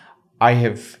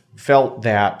have felt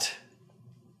that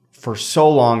for so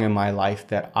long in my life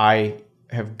that I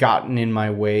have gotten in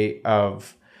my way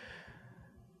of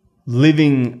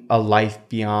living a life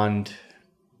beyond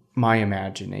my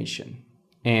imagination.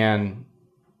 And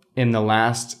in the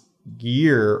last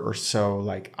year or so,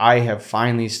 like, I have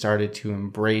finally started to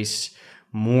embrace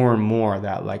more and more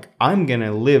that, like, I'm going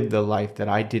to live the life that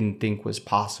I didn't think was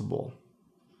possible.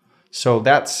 So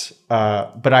that's,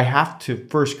 but I have to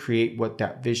first create what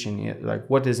that vision is. Like,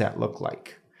 what does that look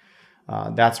like?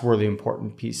 That's where the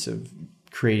important piece of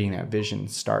creating that vision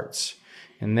starts.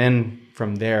 And then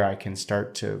from there, I can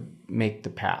start to make the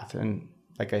path. And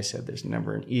like I said, there's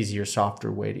never an easier,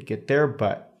 softer way to get there,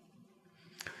 but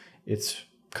it's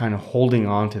kind of holding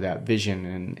on to that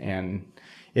vision. And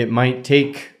it might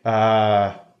take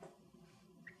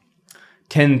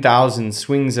 10,000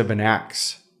 swings of an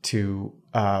axe to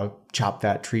chop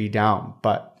that tree down,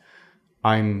 but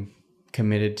I'm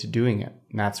committed to doing it.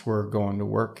 And that's where going to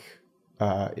work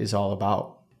is all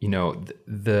about. You know,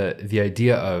 the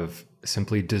idea of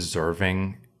simply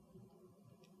deserving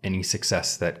any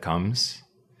success that comes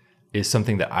is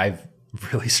something that I've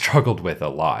really struggled with a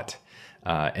lot.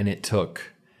 And it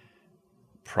took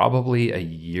probably a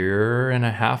year and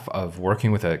a half of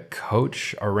working with a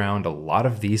coach around a lot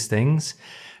of these things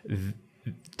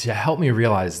to help me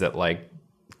realize that, like,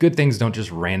 good things don't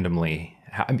just randomly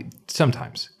I mean,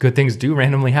 sometimes good things do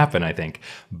randomly happen, I think,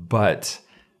 but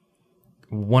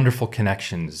wonderful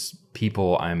connections,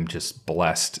 people I'm just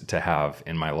blessed to have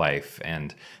in my life,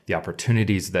 and the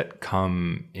opportunities that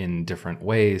come in different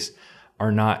ways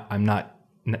I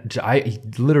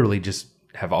literally just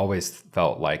have always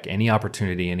felt like any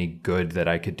opportunity, any good that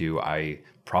I could do, I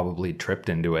probably tripped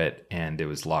into it and it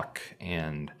was luck,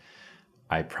 and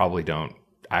I probably don't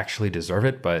actually deserve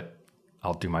it, but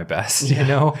I'll do my best, you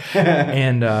know?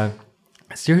 And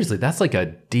seriously, that's like a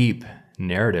deep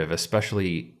narrative,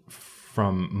 especially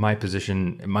from my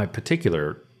position. My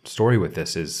particular story with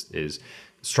this is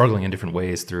struggling in different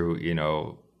ways through, you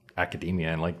know,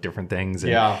 academia and like different things.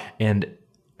 And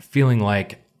feeling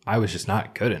like I was just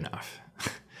not good enough.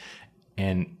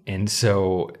 And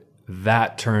so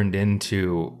that turned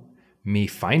into me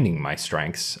finding my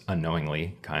strengths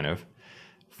unknowingly, kind of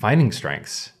finding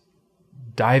strengths,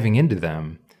 diving into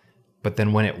them. But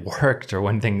then when it worked, or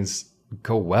when things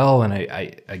go well, and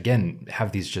I again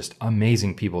have these just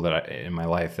amazing people in my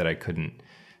life that I couldn't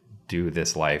do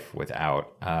this life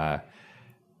without.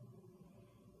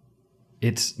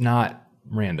 It's not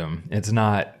random. It's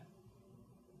not,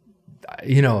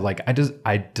 you know, like I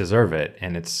deserve it,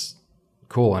 and it's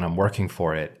cool, and I'm working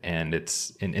for it, and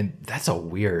and that's a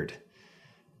weird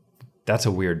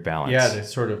balance. Yeah, to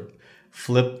sort of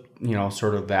flip, you know,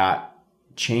 sort of that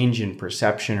change in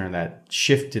perception, or that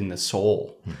shift in the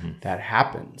soul that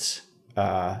happens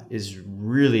is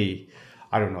really,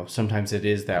 I don't know, sometimes it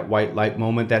is that white light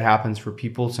moment that happens for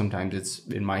people. Sometimes it's,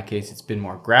 in my case, it's been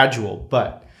more gradual,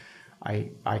 but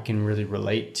I can really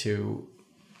relate to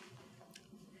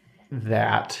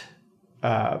that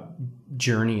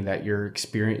journey that you're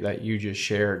experiencing, that you just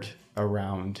shared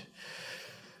around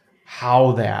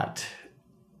how that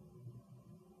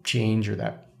change or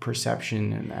that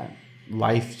perception and that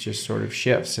life just sort of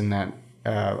shifts, and that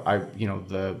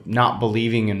the not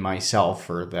believing in myself,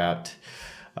 or that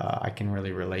I can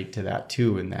really relate to that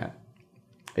too, and that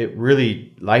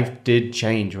life did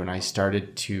change when I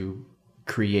started to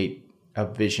create a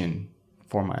vision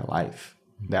for my life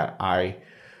that I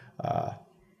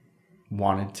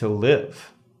wanted to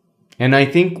live. And I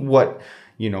think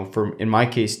in my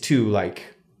case too,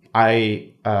 like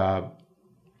I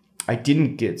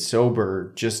didn't get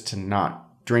sober just to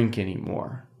not drink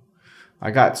anymore.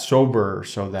 I got sober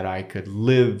so that I could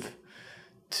live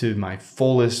to my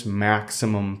fullest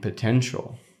maximum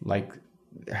potential, like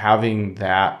having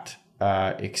that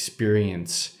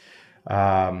experience.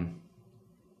 And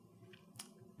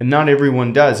not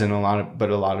everyone does, but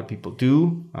a lot of people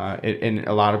do. And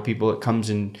a lot of people, it comes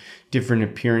in different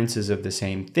appearances of the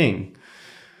same thing.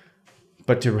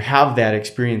 But to have that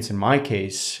experience in my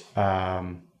case,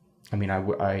 that's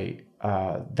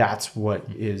what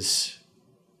is,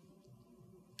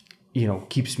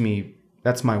 keeps me,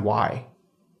 that's my why,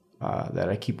 that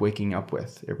I keep waking up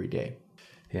with every day.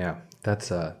 Yeah,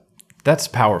 that's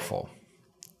powerful.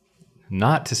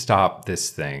 Not to stop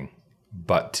this thing,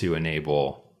 but to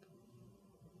enable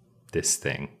this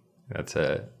thing. It's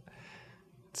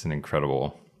an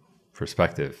incredible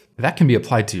perspective. That can be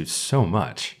applied to so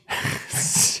much.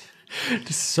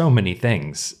 Just so many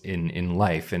things in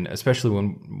life, and especially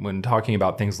when talking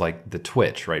about things like the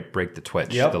twitch, right? Break the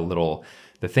twitch. Yep.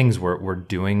 The things we're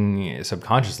doing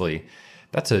subconsciously.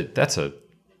 That's a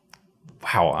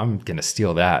wow. I'm gonna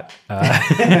steal that.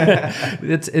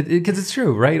 Because it's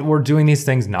true, right? We're doing these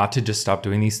things not to just stop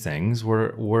doing these things.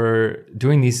 We're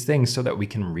doing these things so that we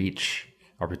can reach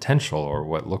our potential, or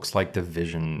what looks like the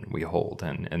vision we hold,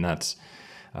 and that's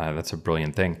a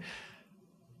brilliant thing.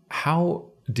 How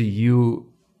do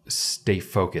you stay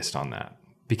focused on that?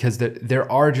 Because there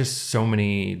are just so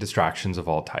many distractions of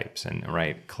all types, and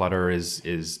right, clutter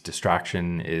is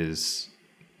distraction, is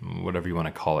whatever you want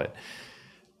to call it.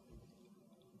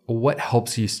 What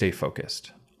helps you stay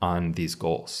focused on these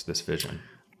goals, this vision?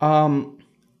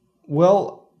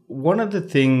 Well, one of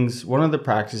the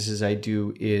practices I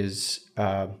do is,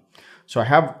 so I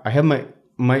have my,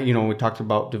 we talked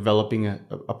about developing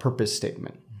a purpose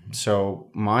statement. Mm-hmm. So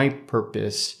my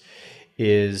purpose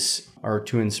is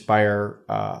to inspire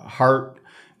heart,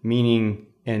 meaning,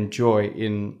 and joy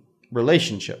in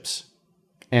relationships.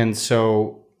 And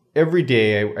so every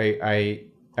day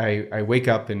I wake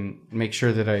up and make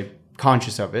sure that I'm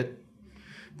conscious of it,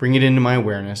 bring it into my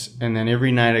awareness, and then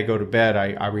every night I go to bed,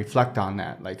 I reflect on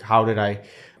that. Like,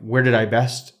 where did I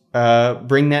best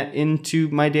bring that into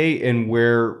my day, and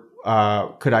where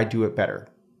could I do it better?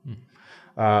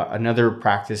 Another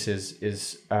practice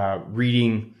is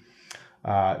reading.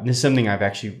 This is something I've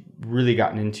actually really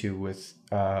gotten into with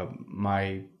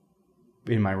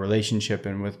in my relationship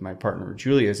and with my partner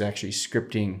Julia, is actually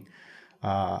scripting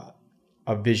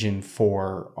a vision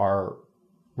for our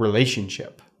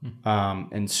relationship.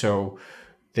 And so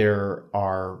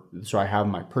I have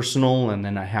my personal, and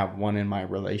then I have one in my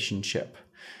relationship.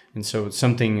 And so it's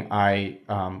something I,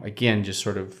 again, just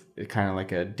sort of kind of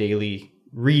like a daily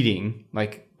reading,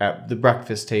 like at the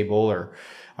breakfast table, or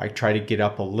I try to get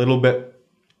up a little bit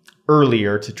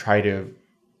earlier to try to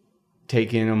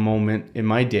take in a moment in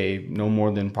my day, no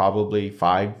more than probably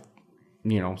 5,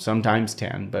 sometimes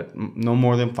 10, but no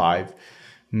more than 5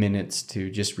 minutes, to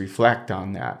just reflect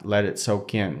on that, let it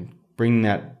soak in, bring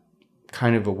that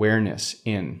kind of awareness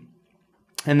in.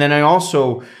 And then I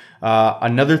also,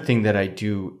 another thing that I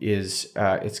do is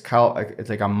it's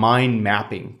like a mind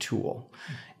mapping tool.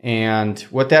 And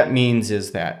what that means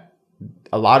is that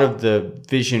a lot of the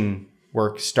vision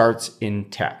work starts in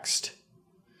text.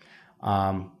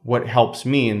 What helps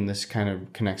me, and this kind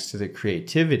of connects to the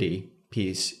creativity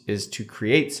piece, is to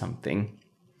create something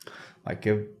like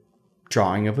a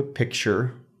drawing of a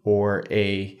picture, or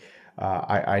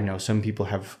I know some people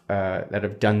that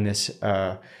have done this,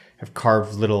 have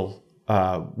carved little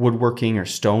woodworking or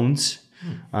stones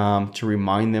to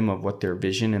remind them of what their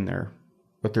vision and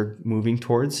what they're moving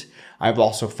towards. I've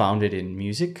also found it in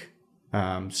music.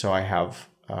 So I have,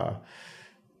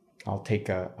 I'll take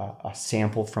a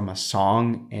sample from a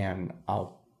song, and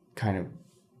I'll kind of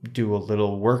do a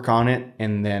little work on it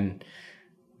and then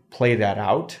play that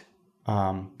out.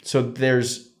 So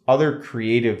there's other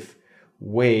creative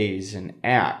ways and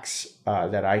acts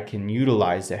that I can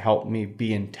utilize to help me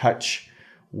be in touch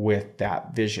with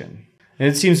that vision. And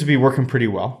it seems to be working pretty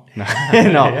well.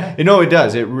 No, it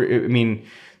does. I mean,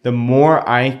 the more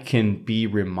I can be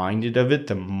reminded of it,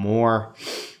 the more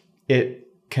it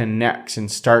connects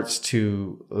and starts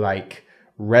to like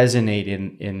resonate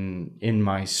in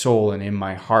my soul and in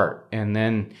my heart. And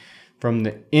then from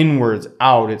the inwards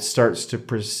out, it starts to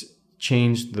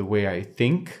change the way I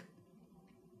think.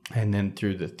 And then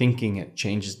through the thinking, it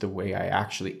changes the way I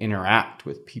actually interact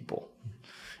with people,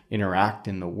 interact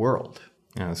in the world.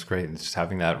 Yeah, that's great. It's just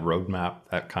having that roadmap,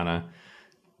 that kind of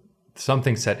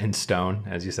something set in stone,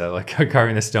 as you said, like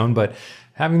carving the stone, but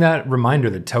having that reminder,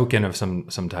 the token of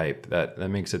some type, that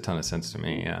makes a ton of sense to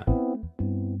me. Yeah.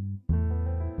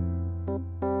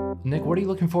 Nick, what are you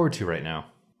looking forward to right now?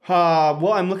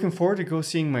 Well, I'm looking forward to go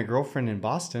seeing my girlfriend in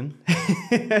Boston.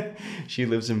 She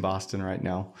lives in Boston right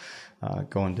now,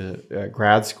 going to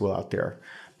grad school out there.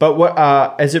 But what,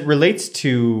 as it relates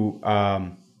to,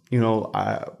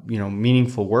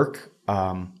 meaningful work,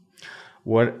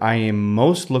 what I am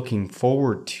most looking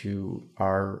forward to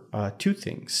are two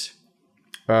things.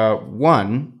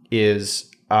 One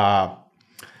is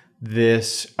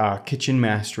this kitchen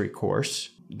mastery course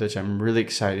that I'm really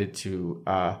excited to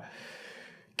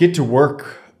get to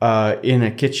work in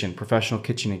a kitchen, professional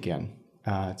kitchen again.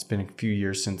 It's been a few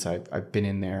years since I've been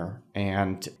in there,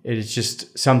 and it is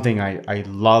just something I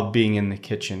love being in the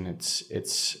kitchen.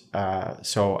 It's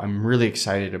so I'm really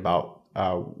excited about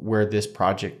where this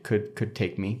project could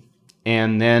take me,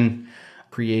 and then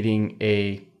creating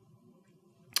a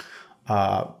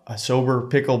sober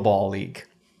pickleball league.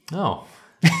 Oh,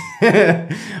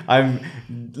 I'm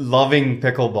loving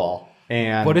pickleball.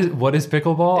 And what is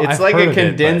pickleball? It's like a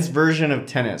condensed version of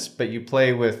tennis, but you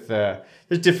play with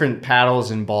there's different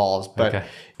paddles and balls, but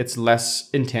it's less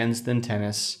intense than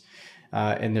tennis,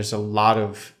 and there's a lot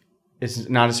of, it's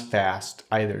not as fast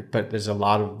either, but there's a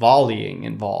lot of volleying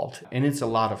involved, and it's a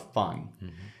lot of fun.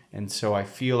 Mm-hmm. And so I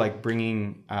feel like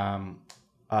bringing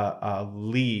a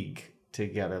league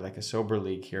together, like a sober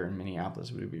league here in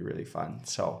Minneapolis, would be really fun.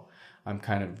 So I'm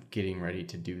kind of getting ready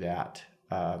to do that,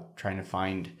 trying to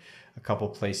find a couple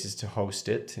places to host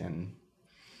it and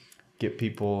get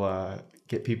people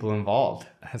involved.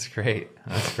 That's great.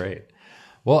 That's great.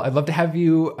 Well, I'd love to have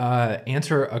you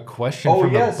answer a question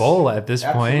from the bowl at this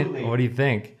point. What do you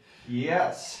think?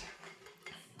 Yes.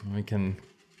 We can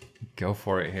go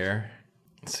for it here.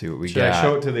 Let's see what we Should got. Should I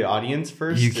show it to the audience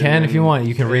first? You can if you want.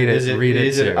 You can read it.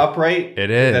 Is it upright? It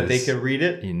is. That they can read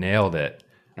it? You nailed it.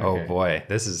 Okay. Oh boy,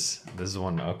 this is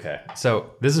one. Okay,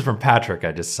 so this is from Patrick.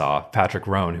 I just saw Patrick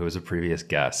Roan, who was a previous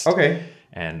guest. Okay,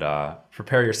 and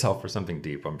prepare yourself for something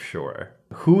deep, I'm sure.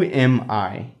 Who am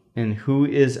I, and who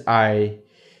is I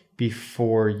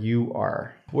before you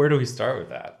are? Where do we start with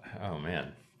that? Oh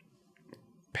man,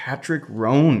 Patrick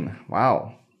Roan.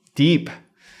 Wow, deep.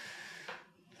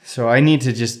 So I need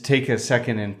to just take a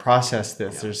second and process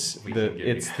this.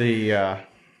 Yeah,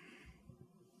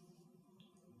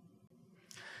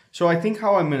 So I think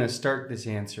how I'm going to start this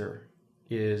answer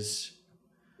is,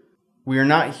 we are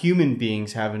not human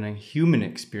beings having a human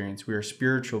experience. We are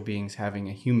spiritual beings having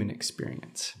a human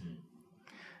experience.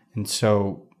 And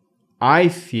so I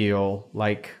feel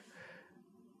like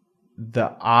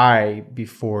the I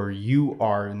before you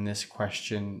are in this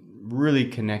question really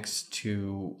connects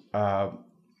to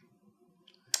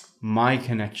my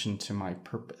connection to my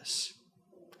purpose.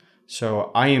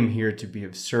 So I am here to be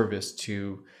of service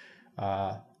to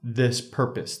this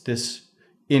purpose, this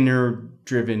inner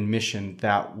driven mission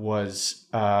that was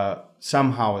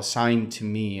somehow assigned to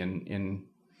me in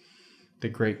the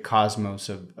great cosmos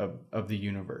of the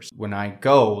universe. When I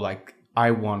go, like,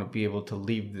 I want to be able to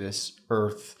leave this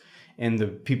earth and the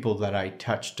people that I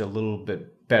touched a little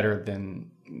bit better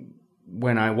than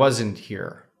when I wasn't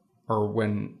here, or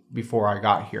before I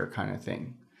got here, kind of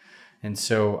thing. And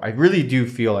so I really do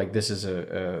feel like this is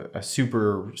a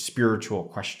super spiritual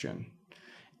question.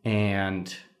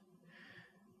 And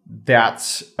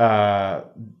that's,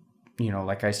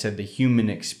 like I said, the human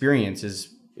experience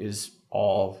is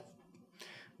all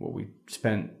what we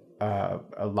spent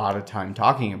a lot of time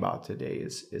talking about today,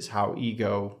 is how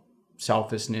ego,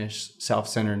 selfishness,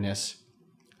 self-centeredness,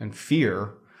 and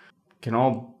fear can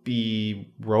all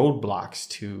be roadblocks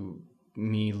to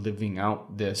me living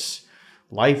out this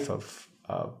life of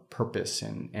purpose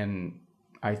and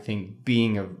I think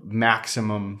being of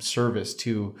maximum service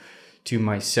to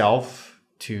myself,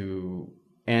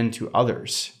 and to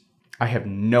others. I have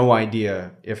no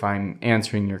idea if I'm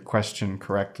answering your question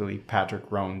correctly,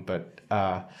 Patrick Roan, but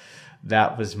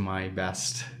that was my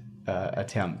best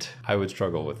attempt. I would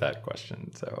struggle with that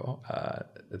question, so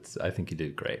I think you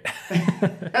did great.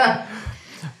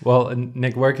 Well,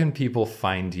 Nick, where can people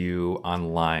find you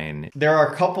online? There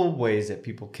are a couple ways that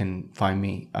people can find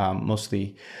me.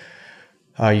 Mostly,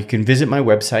 you can visit my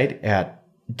website at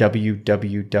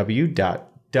www.minimalism,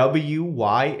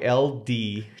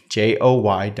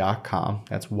 WYLDJOY.com.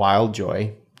 That's Wyld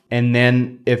Joy. And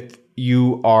then if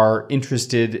you are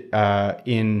interested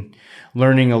in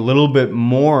learning a little bit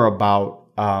more about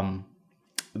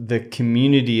the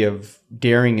community of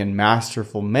daring and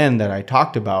masterful men that I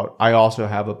talked about, I also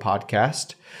have a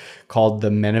podcast called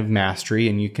the Men of Mastery,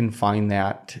 and you can find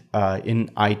that in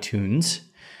iTunes.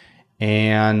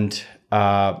 And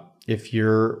if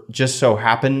you're just so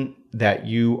happen that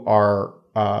you are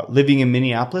living in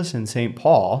Minneapolis and St.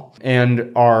 Paul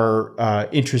and are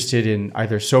interested in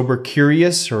either sober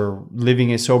curious or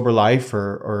living a sober life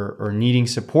or needing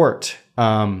support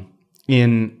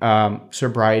in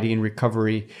sobriety and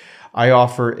recovery, I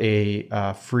offer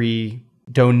a free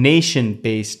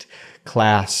donation-based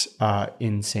class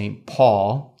in St.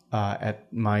 Paul at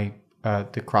the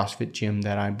CrossFit gym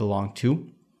that I belong to.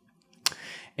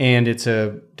 And it's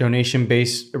a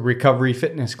donation-based recovery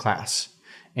fitness class.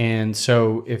 And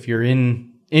so if you're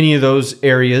in any of those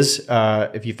areas,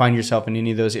 if you find yourself in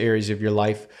any of those areas of your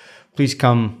life, please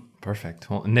come. Perfect.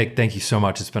 Well, Nick, thank you so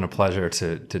much. It's been a pleasure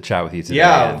to chat with you today.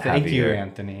 Yeah, thank you,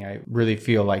 Anthony. I really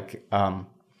feel like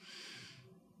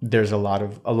there's a lot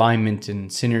of alignment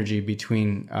and synergy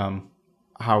between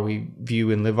how we view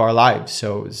and live our lives.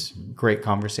 So it was a great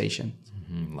conversation.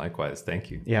 Likewise. Thank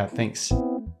you. Yeah, thanks.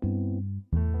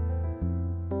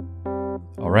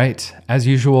 All right. As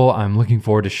usual, I'm looking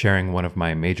forward to sharing one of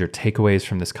my major takeaways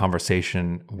from this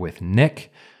conversation with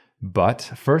Nick. But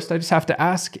first, I just have to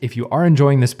ask, if you are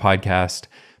enjoying this podcast,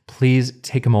 please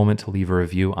take a moment to leave a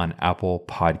review on Apple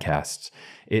Podcasts.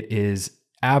 It is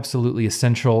absolutely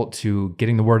essential to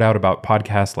getting the word out about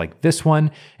podcasts like this one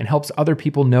and helps other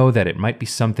people know that it might be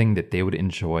something that they would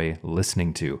enjoy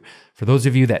listening to. For those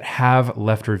of you that have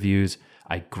left reviews,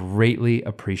 I greatly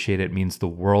appreciate it. It means the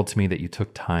world to me that you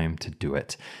took time to do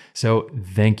it. So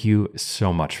thank you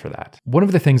so much for that. One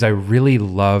of the things I really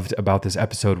loved about this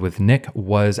episode with Nick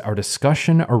was our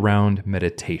discussion around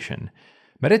meditation.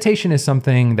 Meditation is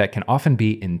something that can often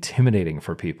be intimidating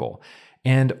for people.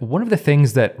 And one of the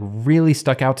things that really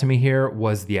stuck out to me here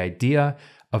was the idea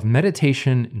of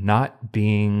meditation not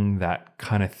being that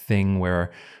kind of thing where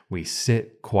we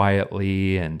sit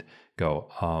quietly and go,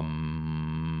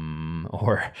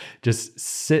 or just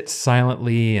sit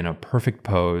silently in a perfect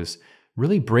pose,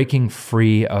 really breaking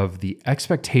free of the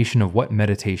expectation of what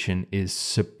meditation is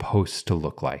supposed to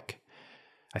look like.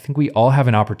 I think we all have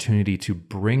an opportunity to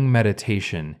bring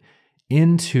meditation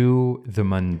into the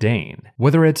mundane,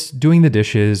 whether it's doing the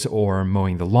dishes or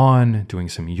mowing the lawn, doing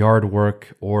some yard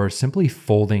work, or simply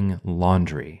folding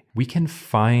laundry. We can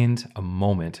find a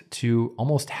moment to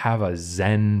almost have a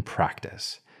Zen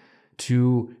practice,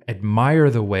 to admire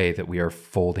the way that we are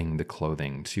folding the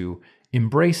clothing, to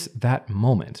embrace that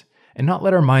moment and not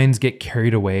let our minds get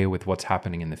carried away with what's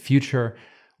happening in the future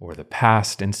or the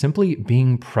past, and simply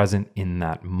being present in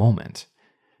that moment.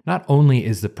 Not only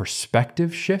is the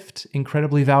perspective shift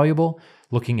incredibly valuable,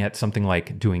 looking at something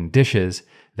like doing dishes,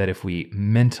 that if we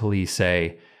mentally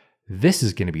say, this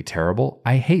is going to be terrible,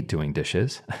 I hate doing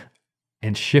dishes,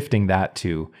 and shifting that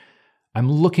to,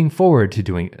 I'm looking forward to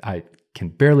doing, I can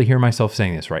barely hear myself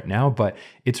saying this right now, but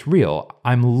it's real.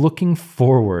 I'm looking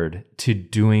forward to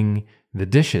doing the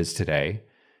dishes today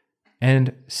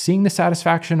and seeing the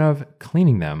satisfaction of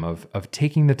cleaning them, of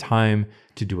taking the time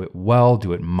to do it well,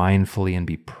 do it mindfully, and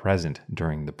be present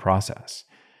during the process.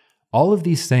 All of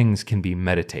these things can be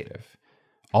meditative.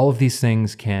 All of these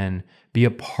things can be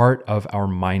a part of our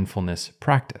mindfulness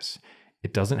practice.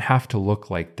 It doesn't have to look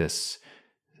like this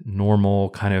normal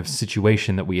kind of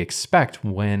situation that we expect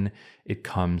when it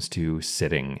comes to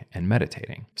sitting and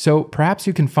meditating. So perhaps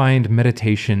you can find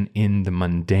meditation in the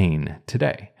mundane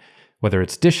today. Whether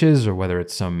it's dishes or whether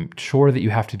it's some chore that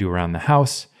you have to do around the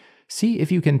house, see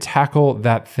if you can tackle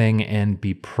that thing and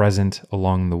be present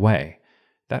along the way.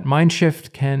 That mind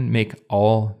shift can make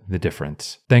all the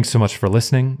difference. Thanks so much for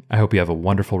listening. I hope you have a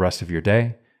wonderful rest of your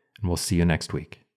day, and we'll see you next week.